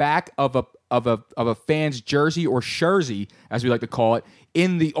on the back of a fan's jersey or shirzy, as we like to call it,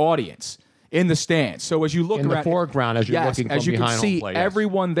 in the audience, in the stands. So as you look in around, the foreground, as you're looking from as you behind can home see, plate, yes.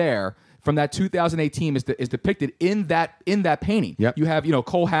 everyone there from that 2008 team is depicted in that painting. Yep. You have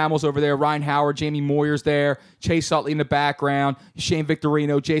Cole Hamels over there, Ryan Howard, Jamie Moyer's there, Chase Utley in the background, Shane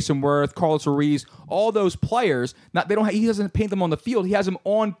Victorino, Jason Worth, Carlos Ruiz, all those players. He doesn't paint them on the field; he has them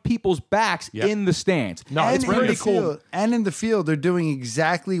on people's backs in the stands. No, it's pretty cool. And in the field, they're doing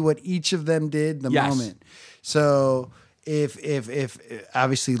exactly what each of them did the moment. So if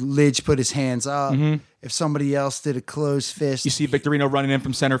obviously Lidge put his hands up. Mm-hmm. If somebody else did a closed fist, you see Victorino running in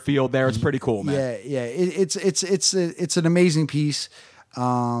from center field there. It's pretty cool, man. Yeah. It's an amazing piece,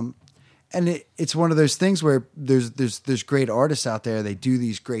 and it's one of those things where there's great artists out there. They do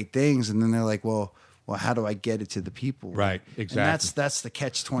these great things, and then they're like, well, how do I get it to the people? Right, exactly. And that's the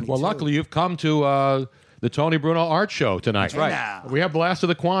catch-22. Well, luckily you've come to the Tony Bruno Art Show tonight. That's right. We have the last of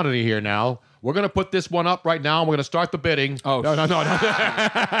the quantity here now. We're going to put this one up right now, and we're going to start the bidding. Oh, no.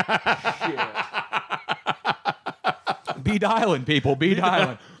 Be dialing, people. Be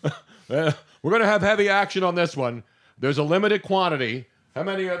dialing. We're going to have heavy action on this one. There's a limited quantity. How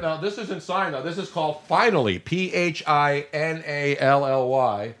many? Now, this isn't signed, though. This is called Finally, P-H-I-N-A-L-L-Y.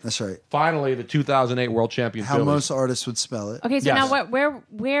 That's right. Finally, the 2008 World Champion How Phillies. most artists would spell it. Okay, so now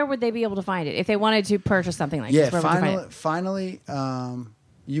where would they be able to find it if they wanted to purchase something like this? Where would they find it? Finally,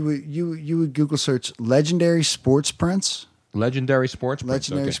 you would Google search legendary sports prints. Legendary sports prints.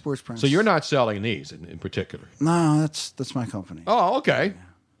 Legendary sports prints. So you're not selling these in particular? No, that's my company. Oh, okay.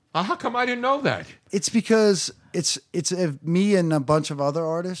 How come I didn't know that? It's because it's me and a bunch of other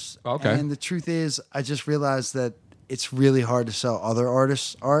artists. Okay. And the truth is, I just realized that it's really hard to sell other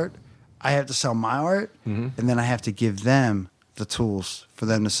artists' art. I have to sell my art, and then I have to give them the tools for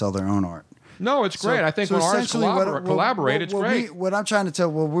them to sell their own art. No, it's great. I think when artists collaborate, it's great. What I'm trying to tell,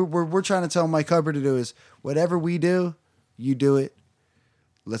 we're trying to tell Mike Hubbard to do is whatever we do, you do it.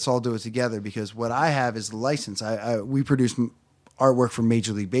 Let's all do it together, because what I have is the license. We produce artwork for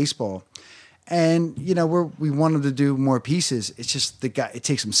Major League Baseball, and we wanted to do more pieces. It's just it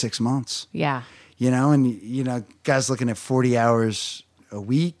takes them 6 months. Yeah. And guys looking at 40 hours a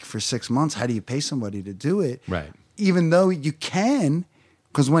week for 6 months. How do you pay somebody to do it? Right. Even though you can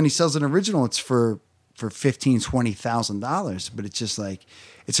Because when he sells an original, it's for $15,000-$20,000, but it's just like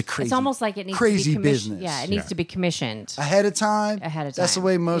it's a crazy. It's almost like it needs crazy to be business. Yeah, it needs to be commissioned ahead of time. That's the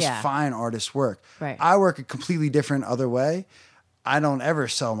way most Yeah. fine artists work. Right. I work a completely different other way. I don't ever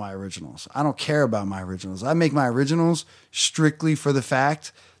sell my originals. I don't care about my originals. I make my originals strictly for the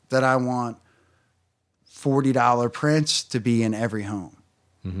fact that I want $40 prints to be in every home.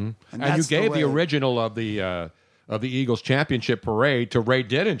 Mm-hmm. And you gave the original of the Eagles championship parade to Ray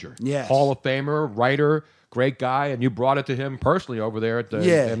Didinger, Yes. Hall of Famer, writer, great guy, and you brought it to him personally over there at the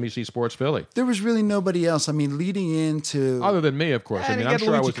NBC Sports Philly. There was really nobody else. I mean, leading into Other than me, of course. Yeah, I mean, you I'm get sure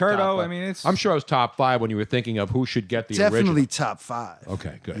I Luigi was the top Curto. five. I mean, it's- I'm sure I was top 5 when you were thinking of who should get the definitely original. top 5.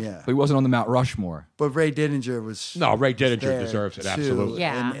 Okay, good. Yeah, But he wasn't on the Mount Rushmore. but Ray Didinger was. No, Ray Didinger there, deserves it, too. absolutely.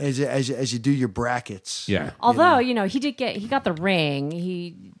 Yeah. And as you do your brackets. Yeah. Although, he got the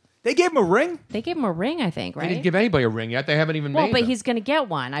ring. They gave him a ring? They gave him a ring, I think, right? They didn't give anybody a ring yet. They haven't even well, made but them. he's going to get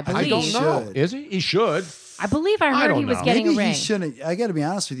one, I believe. I don't know. should. Is he? He should. I believe I I heard don't he was know. getting Maybe a ring. he shouldn't. I got to be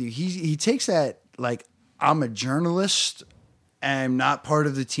honest with you. He takes that like I'm a journalist and not part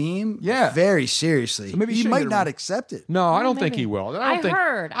of the team. Yeah. very seriously. So maybe he he shouldn't might get a not ring. accept it. No, I don't think maybe. he will. I don't think,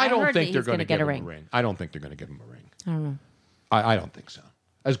 heard I don't that think they're he's going to gonna get give a him a ring. ring. I don't think they're going to give him a ring. I don't know. I don't think so.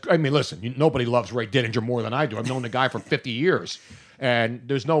 I mean, listen, nobody loves Ray Didinger more than I do. I've known the guy for 50 years, and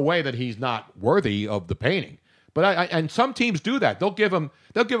there's no way that he's not worthy of the painting. But and some teams do that. They'll give him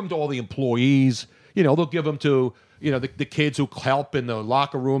to all the employees. They'll give them to the kids who help in the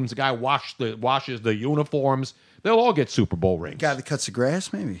locker rooms. The guy washes the uniforms. They'll all get Super Bowl rings. Guy that cuts the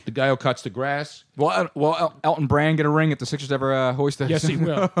grass, maybe. The guy who cuts the grass. Well, Elton Brand get a ring if the Sixers ever hoist a Yes, he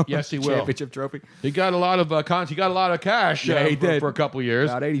will. Yes, he will. championship trophy. He got a lot of he got a lot of cash. Yeah, he for, did. for a couple of years.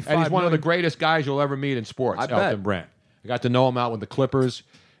 About $85 and he's one of the million. greatest guys you'll ever meet in sports. I Elton bet. Brand. I got to know him out with the Clippers,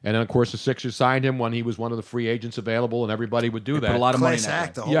 and then of course the Sixers signed him when he was one of the free agents available, and everybody would do that. Put a lot of money in Class that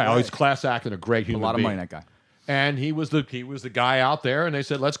act the guy. whole Yeah, way. he's class act and a great Put a human lot of being. money in that guy. And he was the guy out there, and they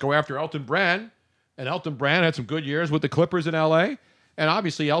said, let's go after Elton Brand. And Elton Brand had some good years with the Clippers in L.A., and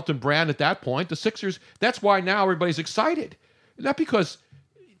obviously Elton Brand at that point, the Sixers, that's why now everybody's excited. Not because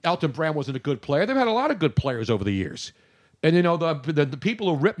Elton Brand wasn't a good player. They've had a lot of good players over the years. And, the people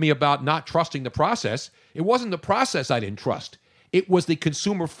who ripped me about not trusting the process, it wasn't the process I didn't trust. It was the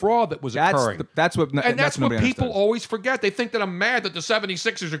consumer fraud that was occurring. That's what And that's what nobody people understood. always forget. They think that I'm mad that the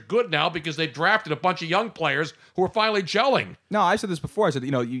 76ers are good now because they drafted a bunch of young players who are finally gelling. No, I said this before. I said,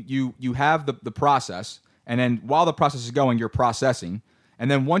 you have the process, and then while the process is going, you're processing. And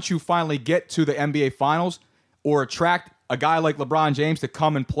then once you finally get to the NBA Finals or attract a guy like LeBron James to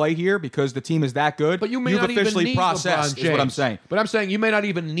come and play here because the team is that good, But you've not officially even processed, LeBron is what I'm James. saying. But I'm saying you may not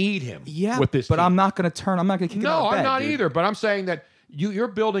even need him Yeah, with this but team. I'm not going to kick him out No, of bed, I'm not dude. either. But I'm saying that you're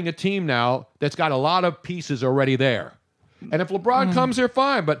building a team now that's got a lot of pieces already there. And if LeBron comes here,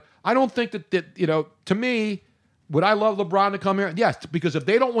 fine. But I don't think that to me, would I love LeBron to come here? Yes, because if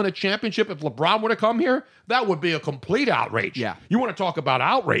they don't win a championship, if LeBron were to come here, that would be a complete outrage. Yeah. You want to talk about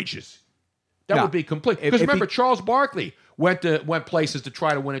outrages. That No. would be complete. If Because remember, he- Charles Barkley went places to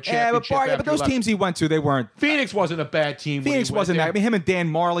try to win a Yeah, but, championship. but those teams he went to, they weren't. Phoenix wasn't a bad team. when Phoenix he went wasn't there. that. I mean, him and Dan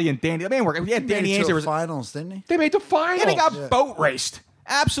Marley and Danny. I mean, yeah, Made Danny it to Ainge. the Was, finals, didn't he? They made the finals. and he got boat raced.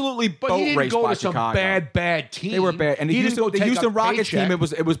 Absolutely But boat he didn't raced go by to some Chicago. bad team. They were bad, and the He didn't go take Houston a Rockets paycheck. team.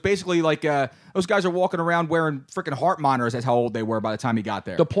 It was basically like those guys are walking around wearing freaking heart monitors. That's how old they were by the time he got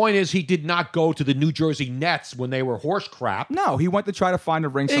there. The point is, he did not go to the New Jersey Nets when they were horse crap. No, he went to try to find a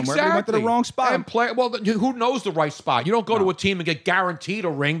ring somewhere. But he went to the wrong spot. And who knows the right spot? You don't go to a team and get guaranteed a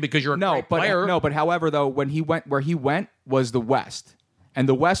ring because you're a great player. But however, though, when he went where he went was the West. And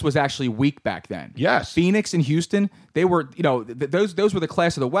the West was actually weak back then. Yes. Phoenix and Houston, they were, those were the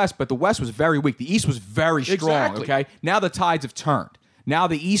class of the West, but the West was very weak. The East was very strong, Exactly. okay? Now the tides have turned. Now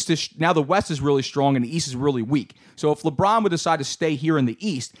the West is really strong and the East is really weak. So if LeBron would decide to stay here in the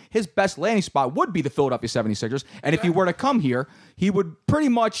East, his best landing spot would be the Philadelphia 76ers. And if he were to come here, he would pretty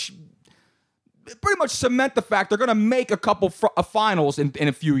much cement the fact they're going to make a couple finals in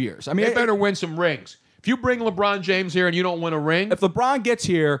a few years. I mean, They better win some rings. If you bring LeBron James here and you don't win a ring, if LeBron gets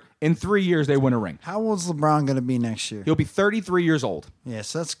here, in 3 years, they win a ring. How old's LeBron going to be next year? He'll be 33 years old.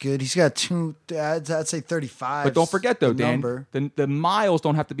 Yes, that's good. He's got I'd say 35. But don't forget, though, Dan, number. the miles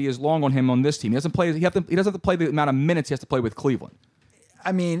don't have to be as long on him on this team. He doesn't play. He doesn't have to play the amount of minutes he has to play with Cleveland.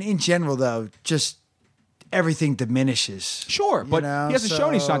 I mean, in general, though, just everything diminishes. Sure, but he hasn't shown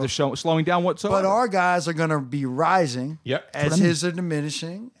any signs of slowing down whatsoever. But our guys are going to be rising Yep. as his are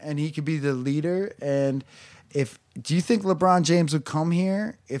diminishing, and he could be the leader. And do you think LeBron James would come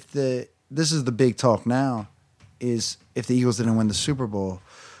here if this is the big talk now, is if the Eagles didn't win the Super Bowl,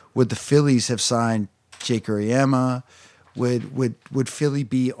 would the Phillies have signed Jake Arrieta? would Philly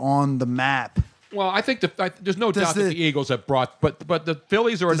be on the map? Well, I think there's no doubt that the Eagles have brought, but the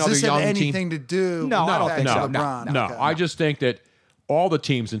Phillies are Does another this young have team. anything to do? No, I don't with think the so. fact that LeBron? No, Okay. I just think that all the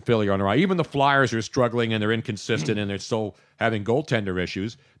teams in Philly are on the right. Even the Flyers are struggling and they're inconsistent and they're still having goaltender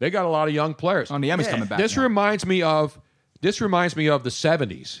issues. They got a lot of young players. Onyema's coming back. This now. reminds me of the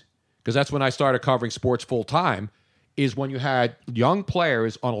 70s, because that's when I started covering sports full time. Is when you had young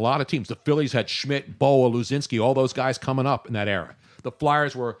players on a lot of teams. The Phillies had Schmidt, Boa, Luzinski, all those guys coming up in that era. The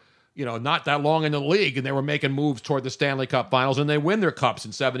Flyers were, not that long in the league, and they were making moves toward the Stanley Cup Finals, and they win their cups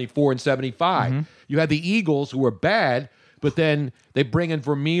in 74 and 75. Mm-hmm. You had the Eagles, who were bad, but then they bring in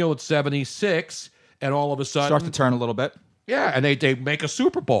Vermeil at 76, and all of a sudden... Start to turn a little bit. Yeah, and they make a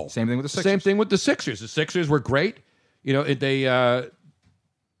Super Bowl. Same thing with the Sixers. Same thing with the Sixers. The Sixers were great.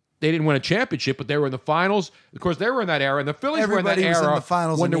 They didn't win a championship, but they were in the finals. Of course, they were in that era, and the Phillies Everybody were in was that in era the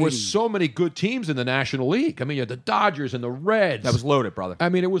finals when in there were 80. so many good teams in the National League. I mean, you had the Dodgers and the Reds. That was loaded, brother. I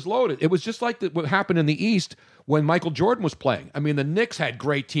mean, it was loaded. It was just like what happened in the East when Michael Jordan was playing. I mean, the Knicks had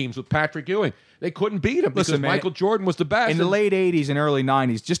great teams with Patrick Ewing. They couldn't beat him because Michael Jordan was the best. In the late 80s and early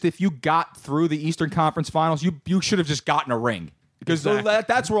 90s, just if you got through the Eastern Conference Finals, you should have just gotten a ring. Because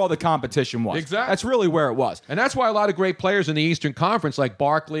that's where all the competition was. Exactly. That's really where it was. And that's why a lot of great players in the Eastern Conference, like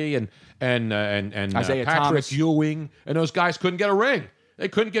Barkley and Isaiah Patrick Thomas. Ewing, and those guys couldn't get a ring. They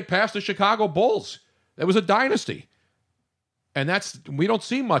couldn't get past the Chicago Bulls. It was a dynasty. And we don't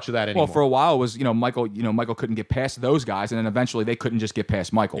see much of that anymore. Well, for a while it was, Michael couldn't get past those guys, and then eventually they couldn't just get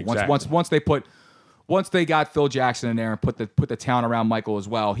past Michael. Exactly. Once they got Phil Jackson in there and put the town around Michael as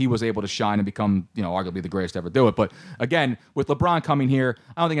well, he was able to shine and become, arguably the greatest to ever do it. But again, with LeBron coming here,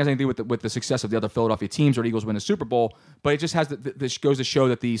 I don't think it has anything to do with the success of the other Philadelphia teams or the Eagles win the Super Bowl. But it just has this goes to show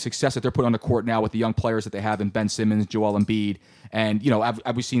that the success that they're putting on the court now with the young players that they have in Ben Simmons, Joel Embiid, and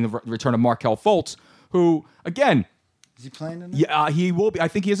have we seen the return of Markelle Fultz, who again. Is he playing tonight? Yeah, he will be. I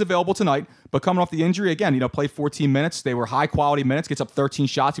think he is available tonight. But coming off the injury again, played 14 minutes. They were high quality minutes. Gets up 13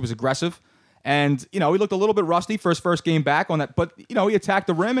 shots. He was aggressive. And, he looked a little bit rusty for his first game back on that. But, he attacked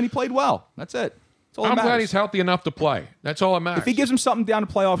the rim and he played well. That's it. That's all I'm that matters. glad he's healthy enough to play. That's all that matters. If he gives him something down the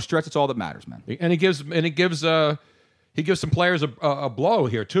playoff stretch, it's all that matters, man. And he gives some players a blow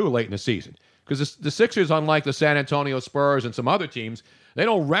here, too, late in the season. Because the Sixers, unlike the San Antonio Spurs and some other teams, they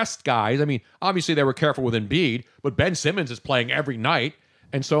don't rest guys. I mean, obviously they were careful with Embiid, but Ben Simmons is playing every night.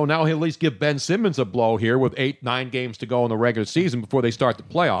 And so now he'll at least give Ben Simmons a blow here with 8-9 games to go in the regular season before they start the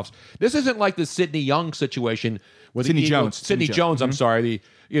playoffs. This isn't like the Sidney Young situation with Sidney the Eagles. Jones. Sidney Jones, I'm sorry. The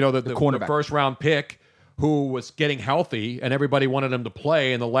cornerback. the first round pick who was getting healthy and everybody wanted him to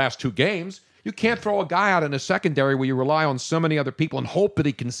play in the last 2 games. You can't throw a guy out in a secondary where you rely on so many other people and hope that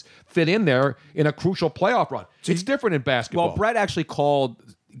he can fit in there in a crucial playoff run. It's different in basketball. Well, Brett actually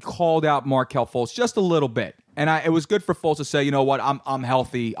called out Markelle Fultz just a little bit. And it was good for Fultz to say, you know what, I'm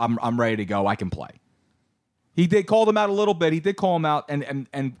healthy, I'm ready to go, I can play. He did call him out a little bit. He did call him out,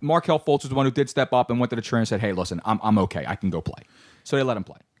 and Markelle Fultz was the one who did step up and went to the trainer and said, hey, listen, I'm okay, I can go play. So they let him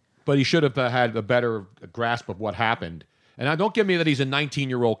play. But he should have had a better grasp of what happened. And don't give me that he's a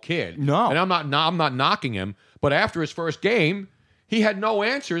 19-year-old kid. No. And I'm not knocking him. But after his first game, he had no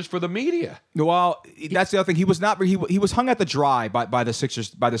answers for the media. Well, that's the other thing. He was not. He was hung at the dry by the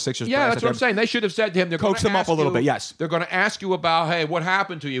Sixers. Yeah, that's what I'm saying. They should have said to him, they're going coax to him up a little bit. Yes, they're going to ask you about, hey, what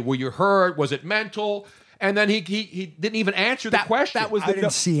happened to you? Were you hurt? Was it mental? And then he didn't even answer the question. I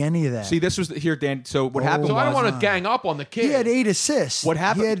didn't see any of that. See, this was here, Dan. So what happened? So was, I don't want to gang up on the kid. He had 8 assists. What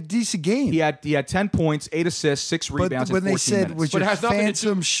happened? He had a decent game. He had 10 points, 8 assists, 6 rebounds, but and 14 when they said, minutes. was But your it has nothing to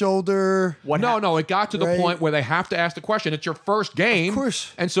phantom do- shoulder? No, it got to the Right. point where they have to ask the question. It's your first game. Of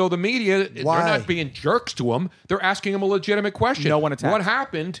course. And so the media, Why? they're not being jerks to him. They're asking him a legitimate question. No one attacked. What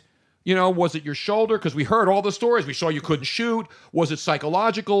happened? Was it your shoulder? Because we heard all the stories. We saw you couldn't shoot. Was it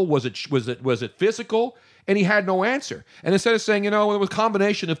psychological? Was it physical? And he had no answer. And instead of saying, it was a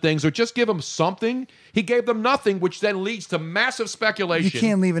combination of things, or just give him something, he gave them nothing, which then leads to massive speculation. You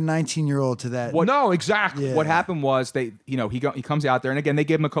can't leave a 19-year-old to that. No, exactly. Yeah. What happened was he comes out there, and again they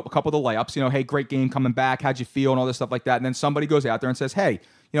gave him a couple of the layups. Hey, great game coming back. How'd you feel and all this stuff like that. And then somebody goes out there and says, hey,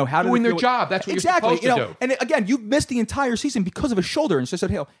 how did Doing it their feel? job. That's what exactly, you're supposed to do. And again, you've missed the entire season because of his shoulder. And so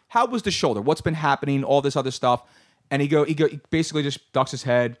said, hey, how was the shoulder? What's been happening? All this other stuff. And he basically just ducks his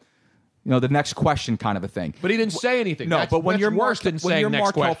head. The next question kind of a thing. But he didn't say anything. No, but when you're worse than saying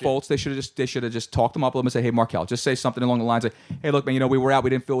next Markelle question. Fultz, they should have just talked him up a little bit and say, hey, Markelle, just say something along the lines of, hey, look, man, we were out.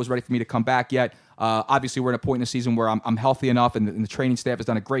 We didn't feel it was ready for me to come back yet. Obviously, we're at a point in the season where I'm healthy enough, and the training staff has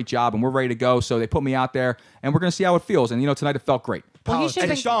done a great job, and we're ready to go. So they put me out there, and we're going to see how it feels. And, tonight it felt great. Well, he should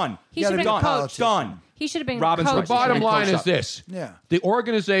have been done. He should have been coached. Done. He should have been Robin's coached. The bottom Coach line up. is this. Yeah. The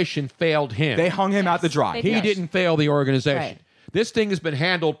organization failed him. They hung him out to dry. They He did. didn't fail the organization. Right. This thing has been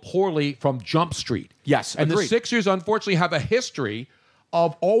handled poorly from Jump Street. Yes, And agreed. the Sixers, unfortunately, have a history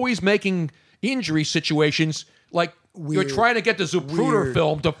of always making injury situations like you're Weird. trying to get the Zapruder Weird.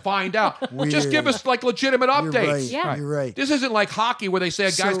 film to find out. Weird. Just give us like legitimate You're updates. right. Yeah. You're right. This isn't like hockey where they say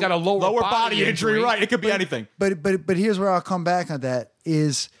a guy's So- got a lower body injury, right? It could be anything. But here's where I'll come back on that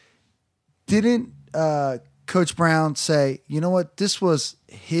is didn't Coach Brown say, you know what, this was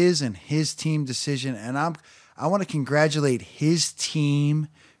his and his team decision, and I want to congratulate his team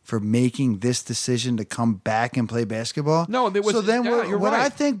for making this decision to come back and play basketball. No, there was- so then yeah, you're what right. I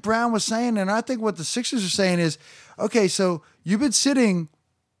think Brown was saying, and I think what the Sixers are saying is, okay, so you've been sitting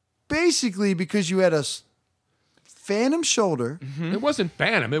basically because you had a phantom shoulder, It wasn't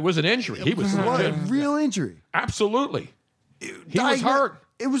phantom. It was an injury. He was a real injury. Absolutely. He was hurt.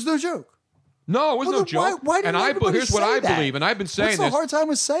 It was no joke. No, it was Well, no then why- joke. why didn't and everybody here's what say I that? believe, and I've been saying What's the this hard time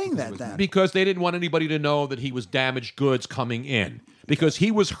with saying that then? because they didn't want anybody to know that he was damaged goods coming in. Because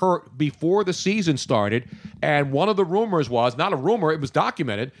he was hurt before the season started, and one of the rumors was, not a rumor, it was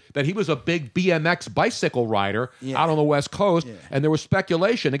documented, that he was a big BMX bicycle rider out on the West Coast, and there was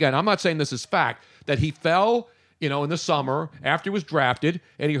speculation, again, I'm not saying this is fact, that he fell, in the summer after he was drafted,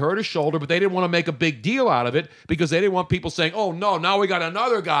 and he hurt his shoulder, but they didn't want to make a big deal out of it because they didn't want people saying, oh, no, now we got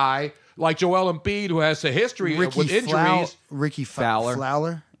another guy like Joel Embiid who has a history with injuries. Ricky Fowler.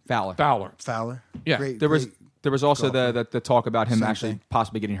 Fowler. Yeah. Great, There was also the talk about him actually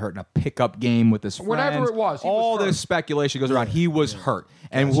possibly getting hurt in a pickup game with his friends. Whatever it was, he was all hurt. this speculation goes around. He was hurt,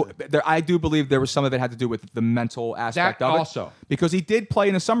 and I do believe there was some of it had to do with the mental aspect That of it. also. Because he did play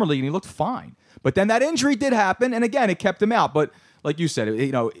in the summer league and he looked fine, but then that injury did happen, and again it kept him out. But like you said,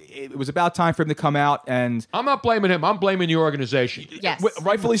 it was about time for him to come out, and I'm not blaming him. I'm blaming the organization. Yes.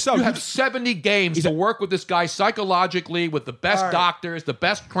 rightfully so. You have 70 games to work with this guy psychologically with the best doctors, the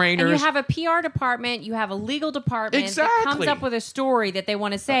best trainers. And you have a PR department, you have a legal department that comes Exactly. up with a story that they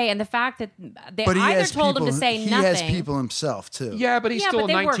want to say, and the fact that they But he either has told people, him to say he nothing. has people himself too. yeah, but he's yeah, still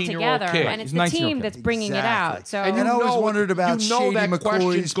but a they work 19-year-old together, kid. and it's He's the 19-year-old team kid. that's bringing it Exactly. out. So And And I always know wondered about you know Shady that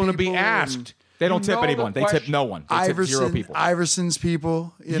question's McCoy's going to be people asked. they don't You tip know anyone. the They tip question- no one. They tip zero people. Iverson's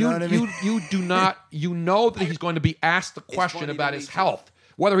people. You know what I mean? You do not. You know that he's going to be asked the question about his health,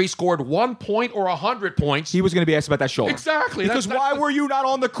 whether he scored 1 point or 100 points. He was going to be asked about that shoulder. Exactly. Because That's why the- were you not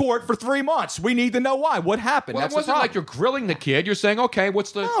on the court for 3 months? We need to know why. What happened? Well, That's it the wasn't problem. like you're grilling the kid. You're saying, okay,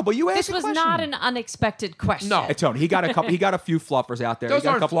 what's the? No, but you asked this the was question. not an unexpected question. No. Hey, Tony, he got a couple. He got a few fluffers out there. Those He got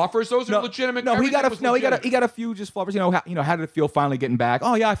a aren't couple, fluffers. Those are legitimate. No, he got everything a was legitimate. he got a few just fluffers. How did it feel finally getting back?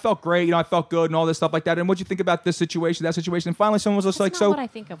 Oh yeah, I felt great. I felt good and all this stuff like that. And what'd you think about this situation, that situation? And finally, someone was just That's like, not so. what I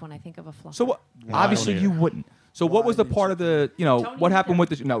think of when I think of a fluff. So what? Well, I obviously don't you either. wouldn't. So what was the part of the what happened with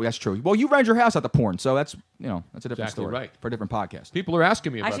the? No, that's true. Well, you rented your house out to porn, so that's that's a different Exactly story right. for a different podcast. People are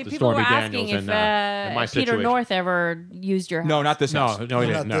asking me about Actually, the people were Stormy asking Daniels if and my Peter situation. North ever used your house. No, not this house. No, he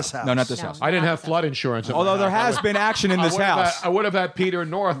didn't. Not this house. No, not this No. house. I didn't have flood insurance. at my Although there house. has been action in I this would have house. had- I would have had Peter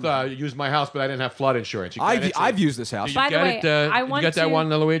North use my house, but I didn't have flood insurance. You get it? I've used this house. Did you By the get way, it? I You want get that to- one,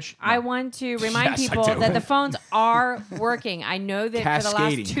 Luigi? I want to remind Yes, I people do. that the phones are working. I know that for the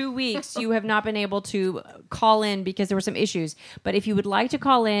Cascading. last 2 weeks you have not been able to call in because there were some issues. But if you would like to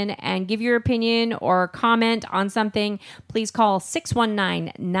call in and give your opinion or comment on something, please call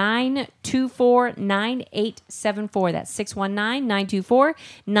 619-924-9874. That's 619-924-9874.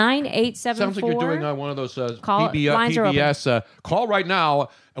 Sounds like you're doing one of those Call- lines are open. PBS. Call right now,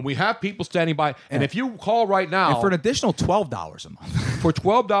 and we have people standing by. And if you call right now, And for an additional $12 a month. for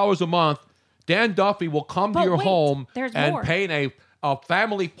 $12 a month, Dan Duffy will come to But your wait, home there's and more. paint a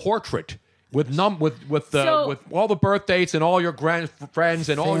family portrait with So- with all the birth dates and all your friends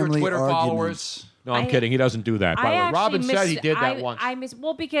and all your Family Twitter arguments. followers. No, I'm I- kidding. He doesn't do that. By the way, actually Robin said he missed- did that once.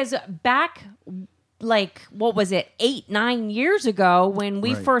 Because back, like, what was it, 8-9 years ago when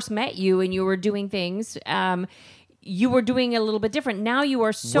we Right. first met you and you were doing things, you were doing a little bit different. Now you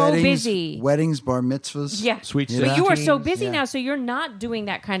are so busy. Weddings, bar mitzvahs. Yeah, Sweet but you are so 16s. busy Yeah. now, so you're not doing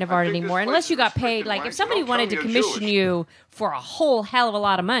that kind of art think this anymore, place unless you is got paid. restricted, Like, Mike. if somebody Don't wanted to tell me you're commission Jewish. you for a whole hell of a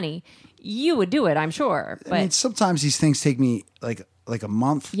lot of money, you would do it, I'm sure. But I mean, sometimes these things take me like a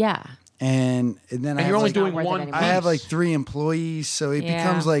month. yeah, And then I and have you're only like, doing worth it one. anymore. I have like piece. 3 employees, so it Yeah.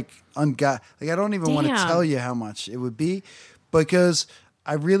 becomes like like I don't even want to Damn. tell you how much it would be because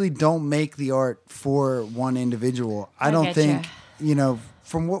I really don't make the art for one individual. I don't get think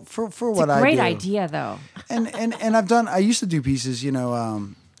from what for it's what a I great do. idea, though. And I used to do pieces,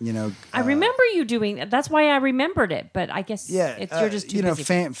 I remember you doing that. That's why I remembered it. But I guess yeah, you're just too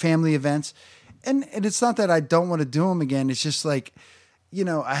busy. family events, and it's not that I don't want to do them again. It's just like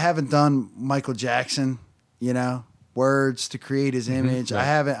I haven't done Michael Jackson, words to create his image. Right.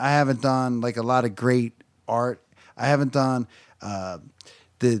 I haven't done like a lot of great art. I haven't done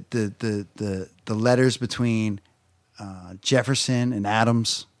the letters between Jefferson and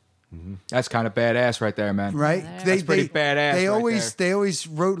Adams. That's kind of badass right there, man. Right? That's pretty badass. They always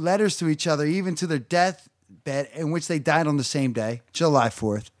wrote letters to each other, even to their deathbed, in which they died on the same day, July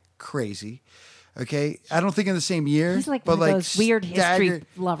 4th. Crazy. Okay, I don't think in the same year. He's like but one of those weird history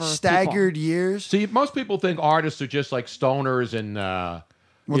lover staggered years. See, most people think artists are just like stoners and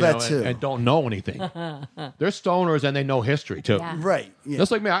that too. and don't know anything. They're stoners and they know history too. Yeah. Right. Yeah.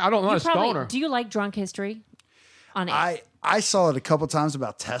 Just like me, I don't know a stoner. Do you like drunk history? On it. I saw it a couple times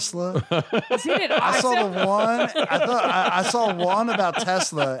about Tesla. Seen it I saw awesome. the one. I saw one about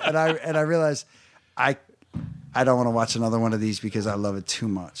Tesla, and I realized I don't want to watch another one of these because I love it too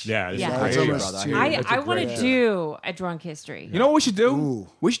much. Yeah, Yeah. I It's hear you, almost brother. too- I want to do a drunk history. You know what we should do? Ooh.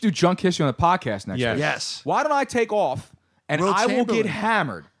 We should do junk history on the podcast next Yes. week. Yes. Why don't I take off and Will I will Chamberlain. get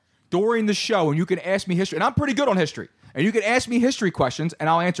hammered during the show, and you can ask me history, and I'm pretty good on history. And you can ask me history questions, and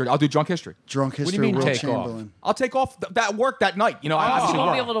I'll answer it. I'll do drunk history. Drunk do you history. mean Will take Chamberlain. I'll take off that work that night. You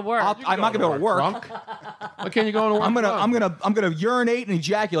won't be able to work. I'm not gonna be able to work. Drunk? Why can't you go to work? I'm gonna urinate and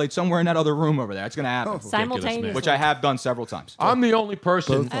ejaculate somewhere in that other room over there. It's gonna happen, Simultaneously. which I have done several times. I'm the only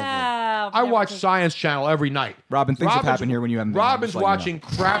person. Both of them. I watch Science Channel every night. Robin, things have happened here when you haven't been. Robin's Just letting you know.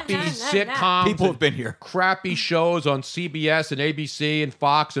 watching crappy sitcoms. People have and been here. Crappy shows on CBS and ABC and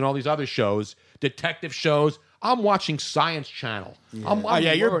Fox and all these other shows, detective shows. I'm watching Science Channel. I'm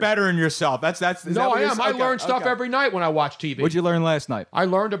You're learning. bettering yourself. That's. Is that No, what I it is? am. I Okay, learn stuff okay. every night when I watch TV. What'd you learn last night? I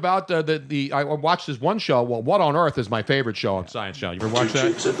learned about I watched this one show. Well, What on Earth is my favorite show on Science Channel. You ever watch Two that?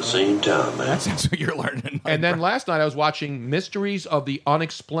 chicks at the same time, man. That's what you're learning. And then last night I was watching Mysteries of the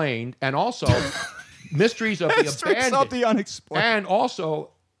Unexplained and also Mysteries of the Mysteries Abandoned. of the Unexplained. And also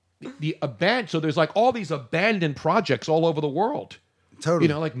the abandoned. So there's like all these abandoned projects all over the world.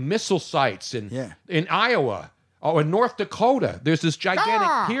 Totally. Like missile sites in Yeah. in Iowa. Oh, in North Dakota, there's this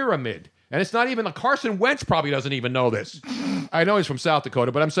gigantic pyramid. And it's not even, Carson Wentz probably doesn't even know this. I know he's from South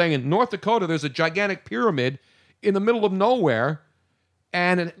Dakota, but I'm saying in North Dakota, there's a gigantic pyramid in the middle of nowhere,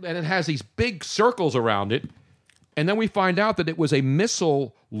 and it has these big circles around it. And then we find out that it was a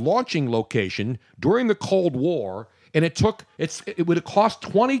missile launching location during the Cold War, and it would have cost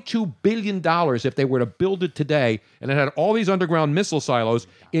 $22 billion if they were to build it today, and it had all these underground missile silos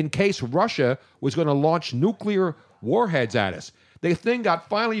in case Russia was going to launch nuclear warheads at us. The thing got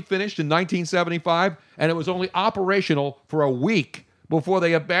finally finished in 1975, and it was only operational for a week before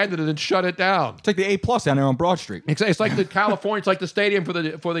they abandoned it and shut it down. It's like the A+ down there on Broad Street. It's like the California. It's like the stadium for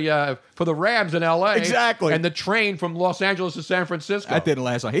the Rams in L.A. Exactly. And the train from Los Angeles to San Francisco. That didn't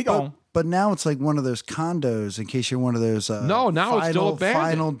last long. He gone. But now it's like one of those condos. In case you're one of those. No, now it's still abandoned.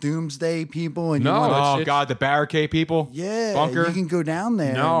 Final doomsday people. And No, you wanna, it's- Oh God, the barricade people. yeah, bunker. you can go down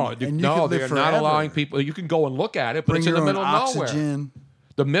there. No, and you no, can live they're not forever. allowing people. You can go and look at it, but Bring it's in your the own middle of nowhere. oxygen.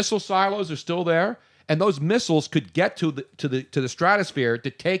 The missile silos are still there, and those missiles could get to the stratosphere to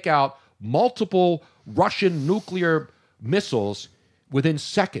take out multiple Russian nuclear missiles within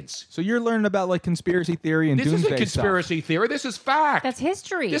seconds. So you're learning about like conspiracy theory and This doomsday isn't conspiracy theory. This is fact. That's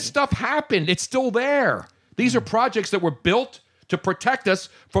history. This stuff happened. It's still there. These are projects that were built to protect us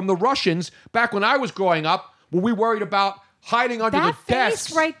from the Russians back when I was growing up, when we worried about hiding under that the face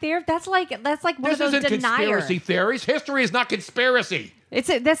desks. right there, that's like one This of those isn't deniers. conspiracy theories. History is not conspiracy.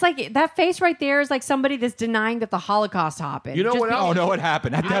 That's like that face right there is like somebody that's denying that the Holocaust happened. You know what else? Oh no, it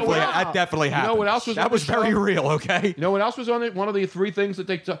happened. That You know definitely what? happened. You know what else was That on was the very show? real. Okay. You know what else was on it? One of the three things that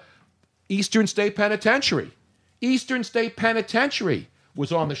they Eastern State Penitentiary. Eastern State Penitentiary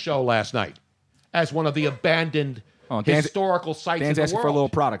was on the show last night as one of the abandoned historical sites Dan's in the asking world. for a little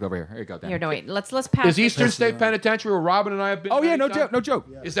product over here. Here you go, Dan. Here, no wait. Let's pass. Is this. Eastern State Penitentiary where Robin and I have been? Oh yeah, many no times? joke, no joke.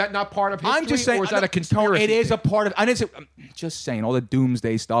 Is that not part of history? I'm just saying, or is that a conspiracy? It is thing? a part of. I didn't say. I'm just saying all the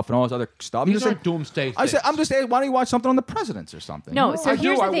doomsday stuff and all this other stuff. I'm These just aren't saying, doomsday I'm things. just saying. Why don't you watch something on the presidents or something? No, so I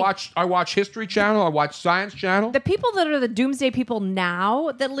here's do. the thing. I watch History Channel. I watch Science Channel. The people that are the doomsday people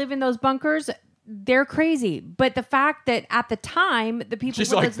now that live in those bunkers, they're crazy. But the fact that at the time, the people She's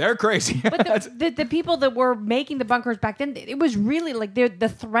with like, those- they're crazy. But the people that were making the bunkers back then, it was really like the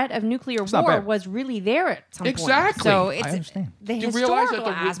threat of nuclear not war bad. was really there at some Exactly. point. So I it's understand. the Do you historical realize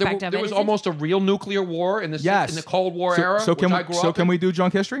that aspect of there it. was is almost a real nuclear war in the Yes. in the Cold War so, era? So can which we? I grew So up can in? we do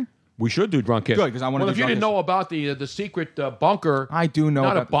drunk history? We should do drunk history. Good, 'cause I wanna Well, do if you drunk didn't know about the secret bunker, I do know.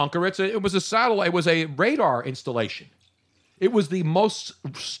 not a about bunker. It was a satellite. It was a radar installation. It was the most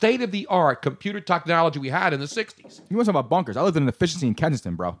state-of-the-art computer technology we had in the 60s. You want to talk about bunkers? I lived in an efficiency in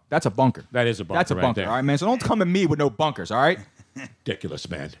Kensington, bro. That's a bunker. That is a bunker. That's a right bunker. there. All right, man. So don't come at me with no bunkers. All right. Ridiculous,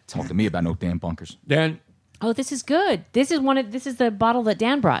 man. Talk to me about no damn bunkers. Dan, Oh, this is good. This is the bottle that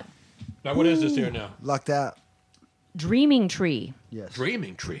Dan brought. now what is this here now? Lucked out. Dreaming Tree. Yes.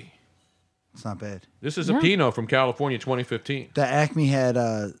 Dreaming Tree. It's not bad. This is a Pinot from California, 2015. The Acme had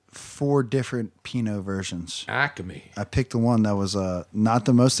 4 different Pinot versions. Acme. I picked the one that was not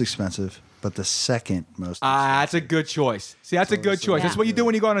the most expensive, but the second most expensive. That's a good choice. See, that's a good choice. That's what you do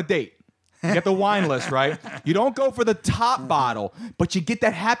when you go on a date. You get the wine list, right? You don't go for the top bottle, but you get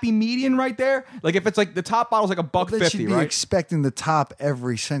that happy median right there. Like if it's like the top bottle's like $1.50, You'd be right? expecting the top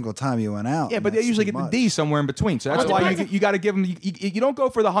every single time you went out. Yeah, but they usually get the D somewhere in between. So that's why you got to give them. You don't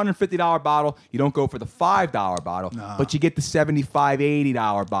go for the $150 bottle. You don't go for the $5 bottle, but you get the $75,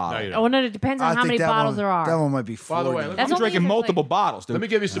 $80 bottle. Oh no, it depends on how many bottles there are. That one might be 40. By the way, I'm drinking multiple bottles, dude. Let me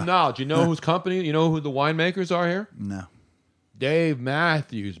give you some knowledge. You know whose company? You know who the winemakers are here? No. Dave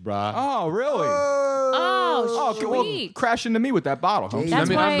Matthews, brah. Oh, really? Oh, well, sweet. crash into me with that bottle. Huh?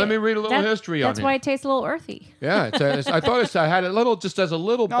 Let me read a little history on it. That's why it tastes a little earthy. Yeah, I thought I had a little, just as a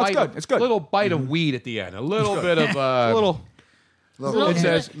little No, it's bite. good. It's good. Little bite of weed at the end. A little bit of A little. It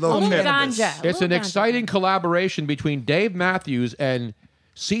says little ganja. it's an exciting collaboration between Dave Matthews and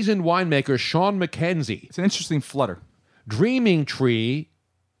seasoned winemaker Sean McKenzie. It's an interesting flutter. Dreaming Tree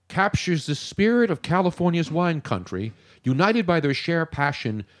captures the spirit of California's wine country, united by their shared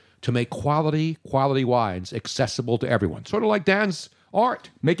passion to make quality wines accessible to everyone. Sort of like Dan's art.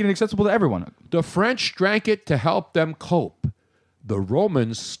 Making it accessible to everyone. The French drank it to help them cope. The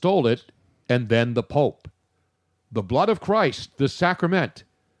Romans stole it, and then the Pope. The blood of Christ, the sacrament.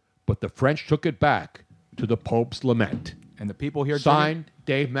 But the French took it back to the Pope's lament. And the people here Signed,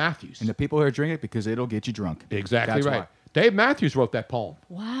 Dave Matthews. And the people here drink it because it'll get you drunk. Exactly That's right. why. Dave Matthews wrote that poem.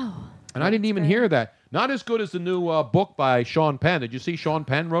 Wow. And I didn't even hear that. Not as good as the new book by Sean Penn. Did you see Sean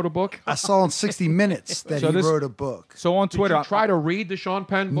Penn wrote a book? I saw on 60 Minutes that he wrote a book. So on Twitter, Did you try to read the Sean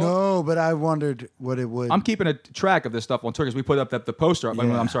Penn book? No, but I wondered what it would. I'm keeping a track of this stuff on Twitter because we put up the poster up.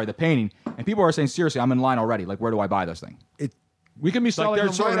 Yeah. I'm sorry, the painting. And people are saying, seriously, I'm in line already. Like, where do I buy this thing? We can be selling they're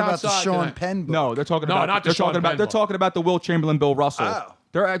them talking right about the outside Sean tonight. Penn book. No, they're talking No, about not the they're Sean talking about Penn they're book. talking about the Will Chamberlain, Bill Russell.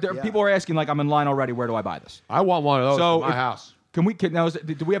 Oh. People are asking like, I'm in line already. Where do I buy this? I want one of those So in my if- house. Can we? Do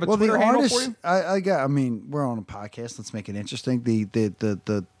we have a Well, Twitter the handle artist, for you? I mean, we're on a podcast. Let's make it interesting.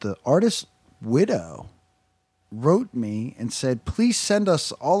 The artist widow wrote me and said, please send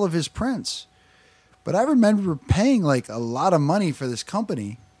us all of his prints. But I remember paying like a lot of money for this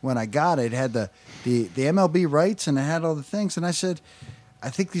company when I got it. It had the MLB rights and it had all the things. And I said, I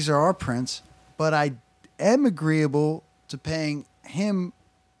think these are our prints, but I am agreeable to paying him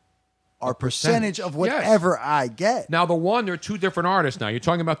our percentage of whatever I get. Now, there are two different artists now. You're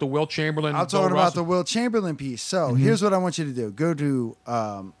talking about the Will Chamberlain. I'm talking about the Will Chamberlain piece. So here's what I want you to do. Go to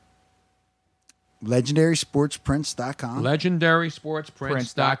legendarysportsprints.com.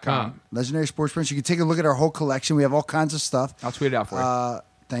 legendarysportsprints.com. Legendary Sports Prints. You can take a look at our whole collection. We have all kinds of stuff. I'll tweet it out for you.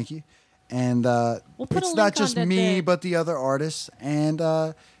 Thank you. And put a it's link not just on me, but the other artists. And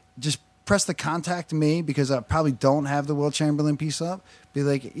just press the contact me because I probably don't have the Will Chamberlain piece up. Be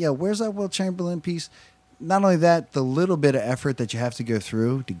like, yeah, where's that Will Chamberlain piece? Not only that, the little bit of effort that you have to go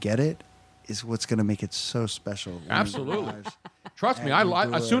through to get it is what's going to make it so special. Absolutely. Trust me,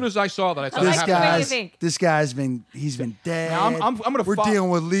 as soon as I saw that, I thought, this guy's been dead. Now, I'm gonna We're dealing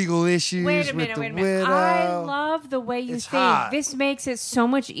with legal issues Wait a minute, with wait the a minute. widow. I love the way you It's think. hot. This makes it so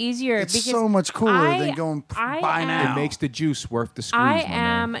much easier. It's because so much cooler I- than going I buy am- now. It makes the juice worth the squeeze. I my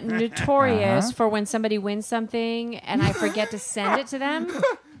am man. notorious for when somebody wins something and I forget to send it to them.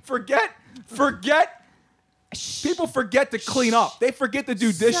 Forget. People forget to clean up. They forget to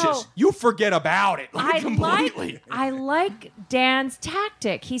do dishes. So- You forget about it completely. I like Dan's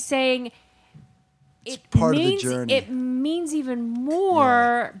tactic. He's saying part of the journey. It means even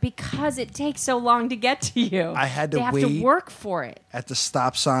more because it takes so long to get to you. I had to they have wait. to work for it. At the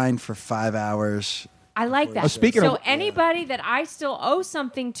stop sign for 5 hours. I like that. speaking so of- anybody that I still owe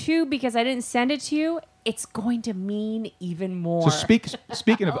something to because I didn't send it to you, it's going to mean even more. So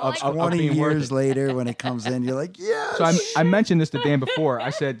speaking of 20 being worth years it. later when it comes in, you're like, yes. So I mentioned this to Dan before.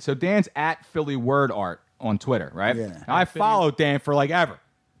 I said, so Dan's at Philly Word Art on Twitter, right? Yeah. Now, I followed Dan for like ever.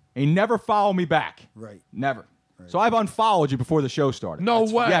 He never followed me back. Right. Never. So I've unfollowed you before the show started. No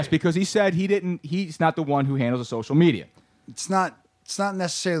way. Yes, because he said he's not the one who handles the social media. It's not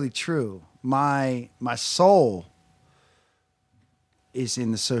necessarily true. My soul is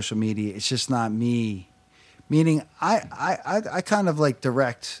in the social media. It's just not me. Meaning I kind of like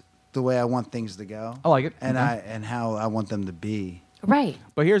direct the way I want things to go. I like it. And Okay. and how I want them to be. Right.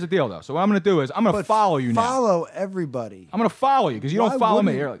 But here's the deal, though. So what I'm going to do is I'm going to But follow you now. Follow everybody. I'm going to follow you because you don't follow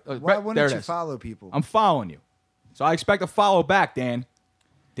me. Why You're like, wouldn't there it you is. follow people? I'm following you. So I expect a follow back, Dan.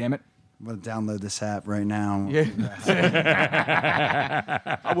 Damn it. I'm going to download this app right now. Yeah.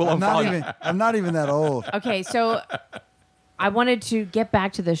 I will I'm not even that old. Okay, so I wanted to get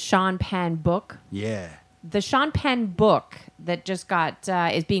back to the Sean Penn book. Yeah. The Sean Penn book that just got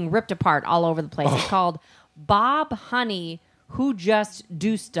is being ripped apart all over the place. It's called Bob Honey, Who Just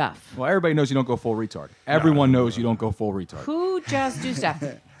Do Stuff. Well, everybody knows you don't go full retard. Everyone knows you don't go full retard. Who just do stuff.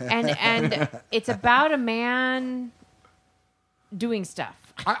 And it's about a man doing stuff.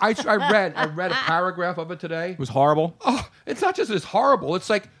 I read a paragraph of it today. It was horrible. Oh, it's not just it's horrible. It's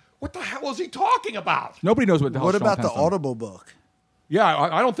like, what the hell is he talking about? Nobody knows what the hell. What about Sean the Penn's done. Audible book? Yeah,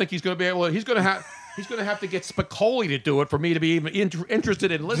 I don't think he's going to be able. He's going to have to get Spicoli to do it for me to be even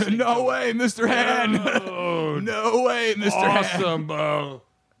interested in listening. No way, Mr. Hand. No way, Mr. Hand. Awesome.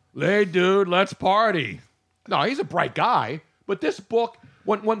 Hey, dude, let's party. No, he's a bright guy. But this book,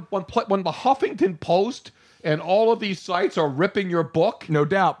 when the Huffington Post and all of these sites are ripping your book, no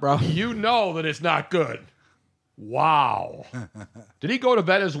doubt, bro, you know that it's not good. Wow. Did he go to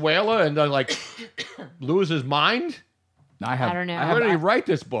Venezuela and lose his mind? I don't know. Where did he write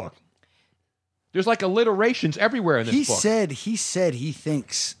this book? There's like alliterations everywhere in this book. He said he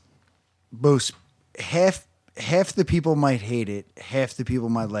thinks both half the people might hate it, half the people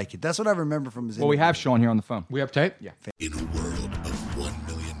might like it. That's what I remember from his interview. Well, we have Sean here on the phone. We have tape? Yeah. In a world of 1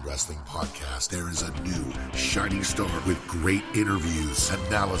 million wrestling podcasts, there is a new shining star with great interviews,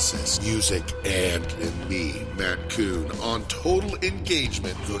 analysis, music, and me, Matt Coon, on total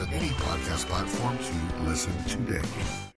engagement. Go to any podcast platform to listen today.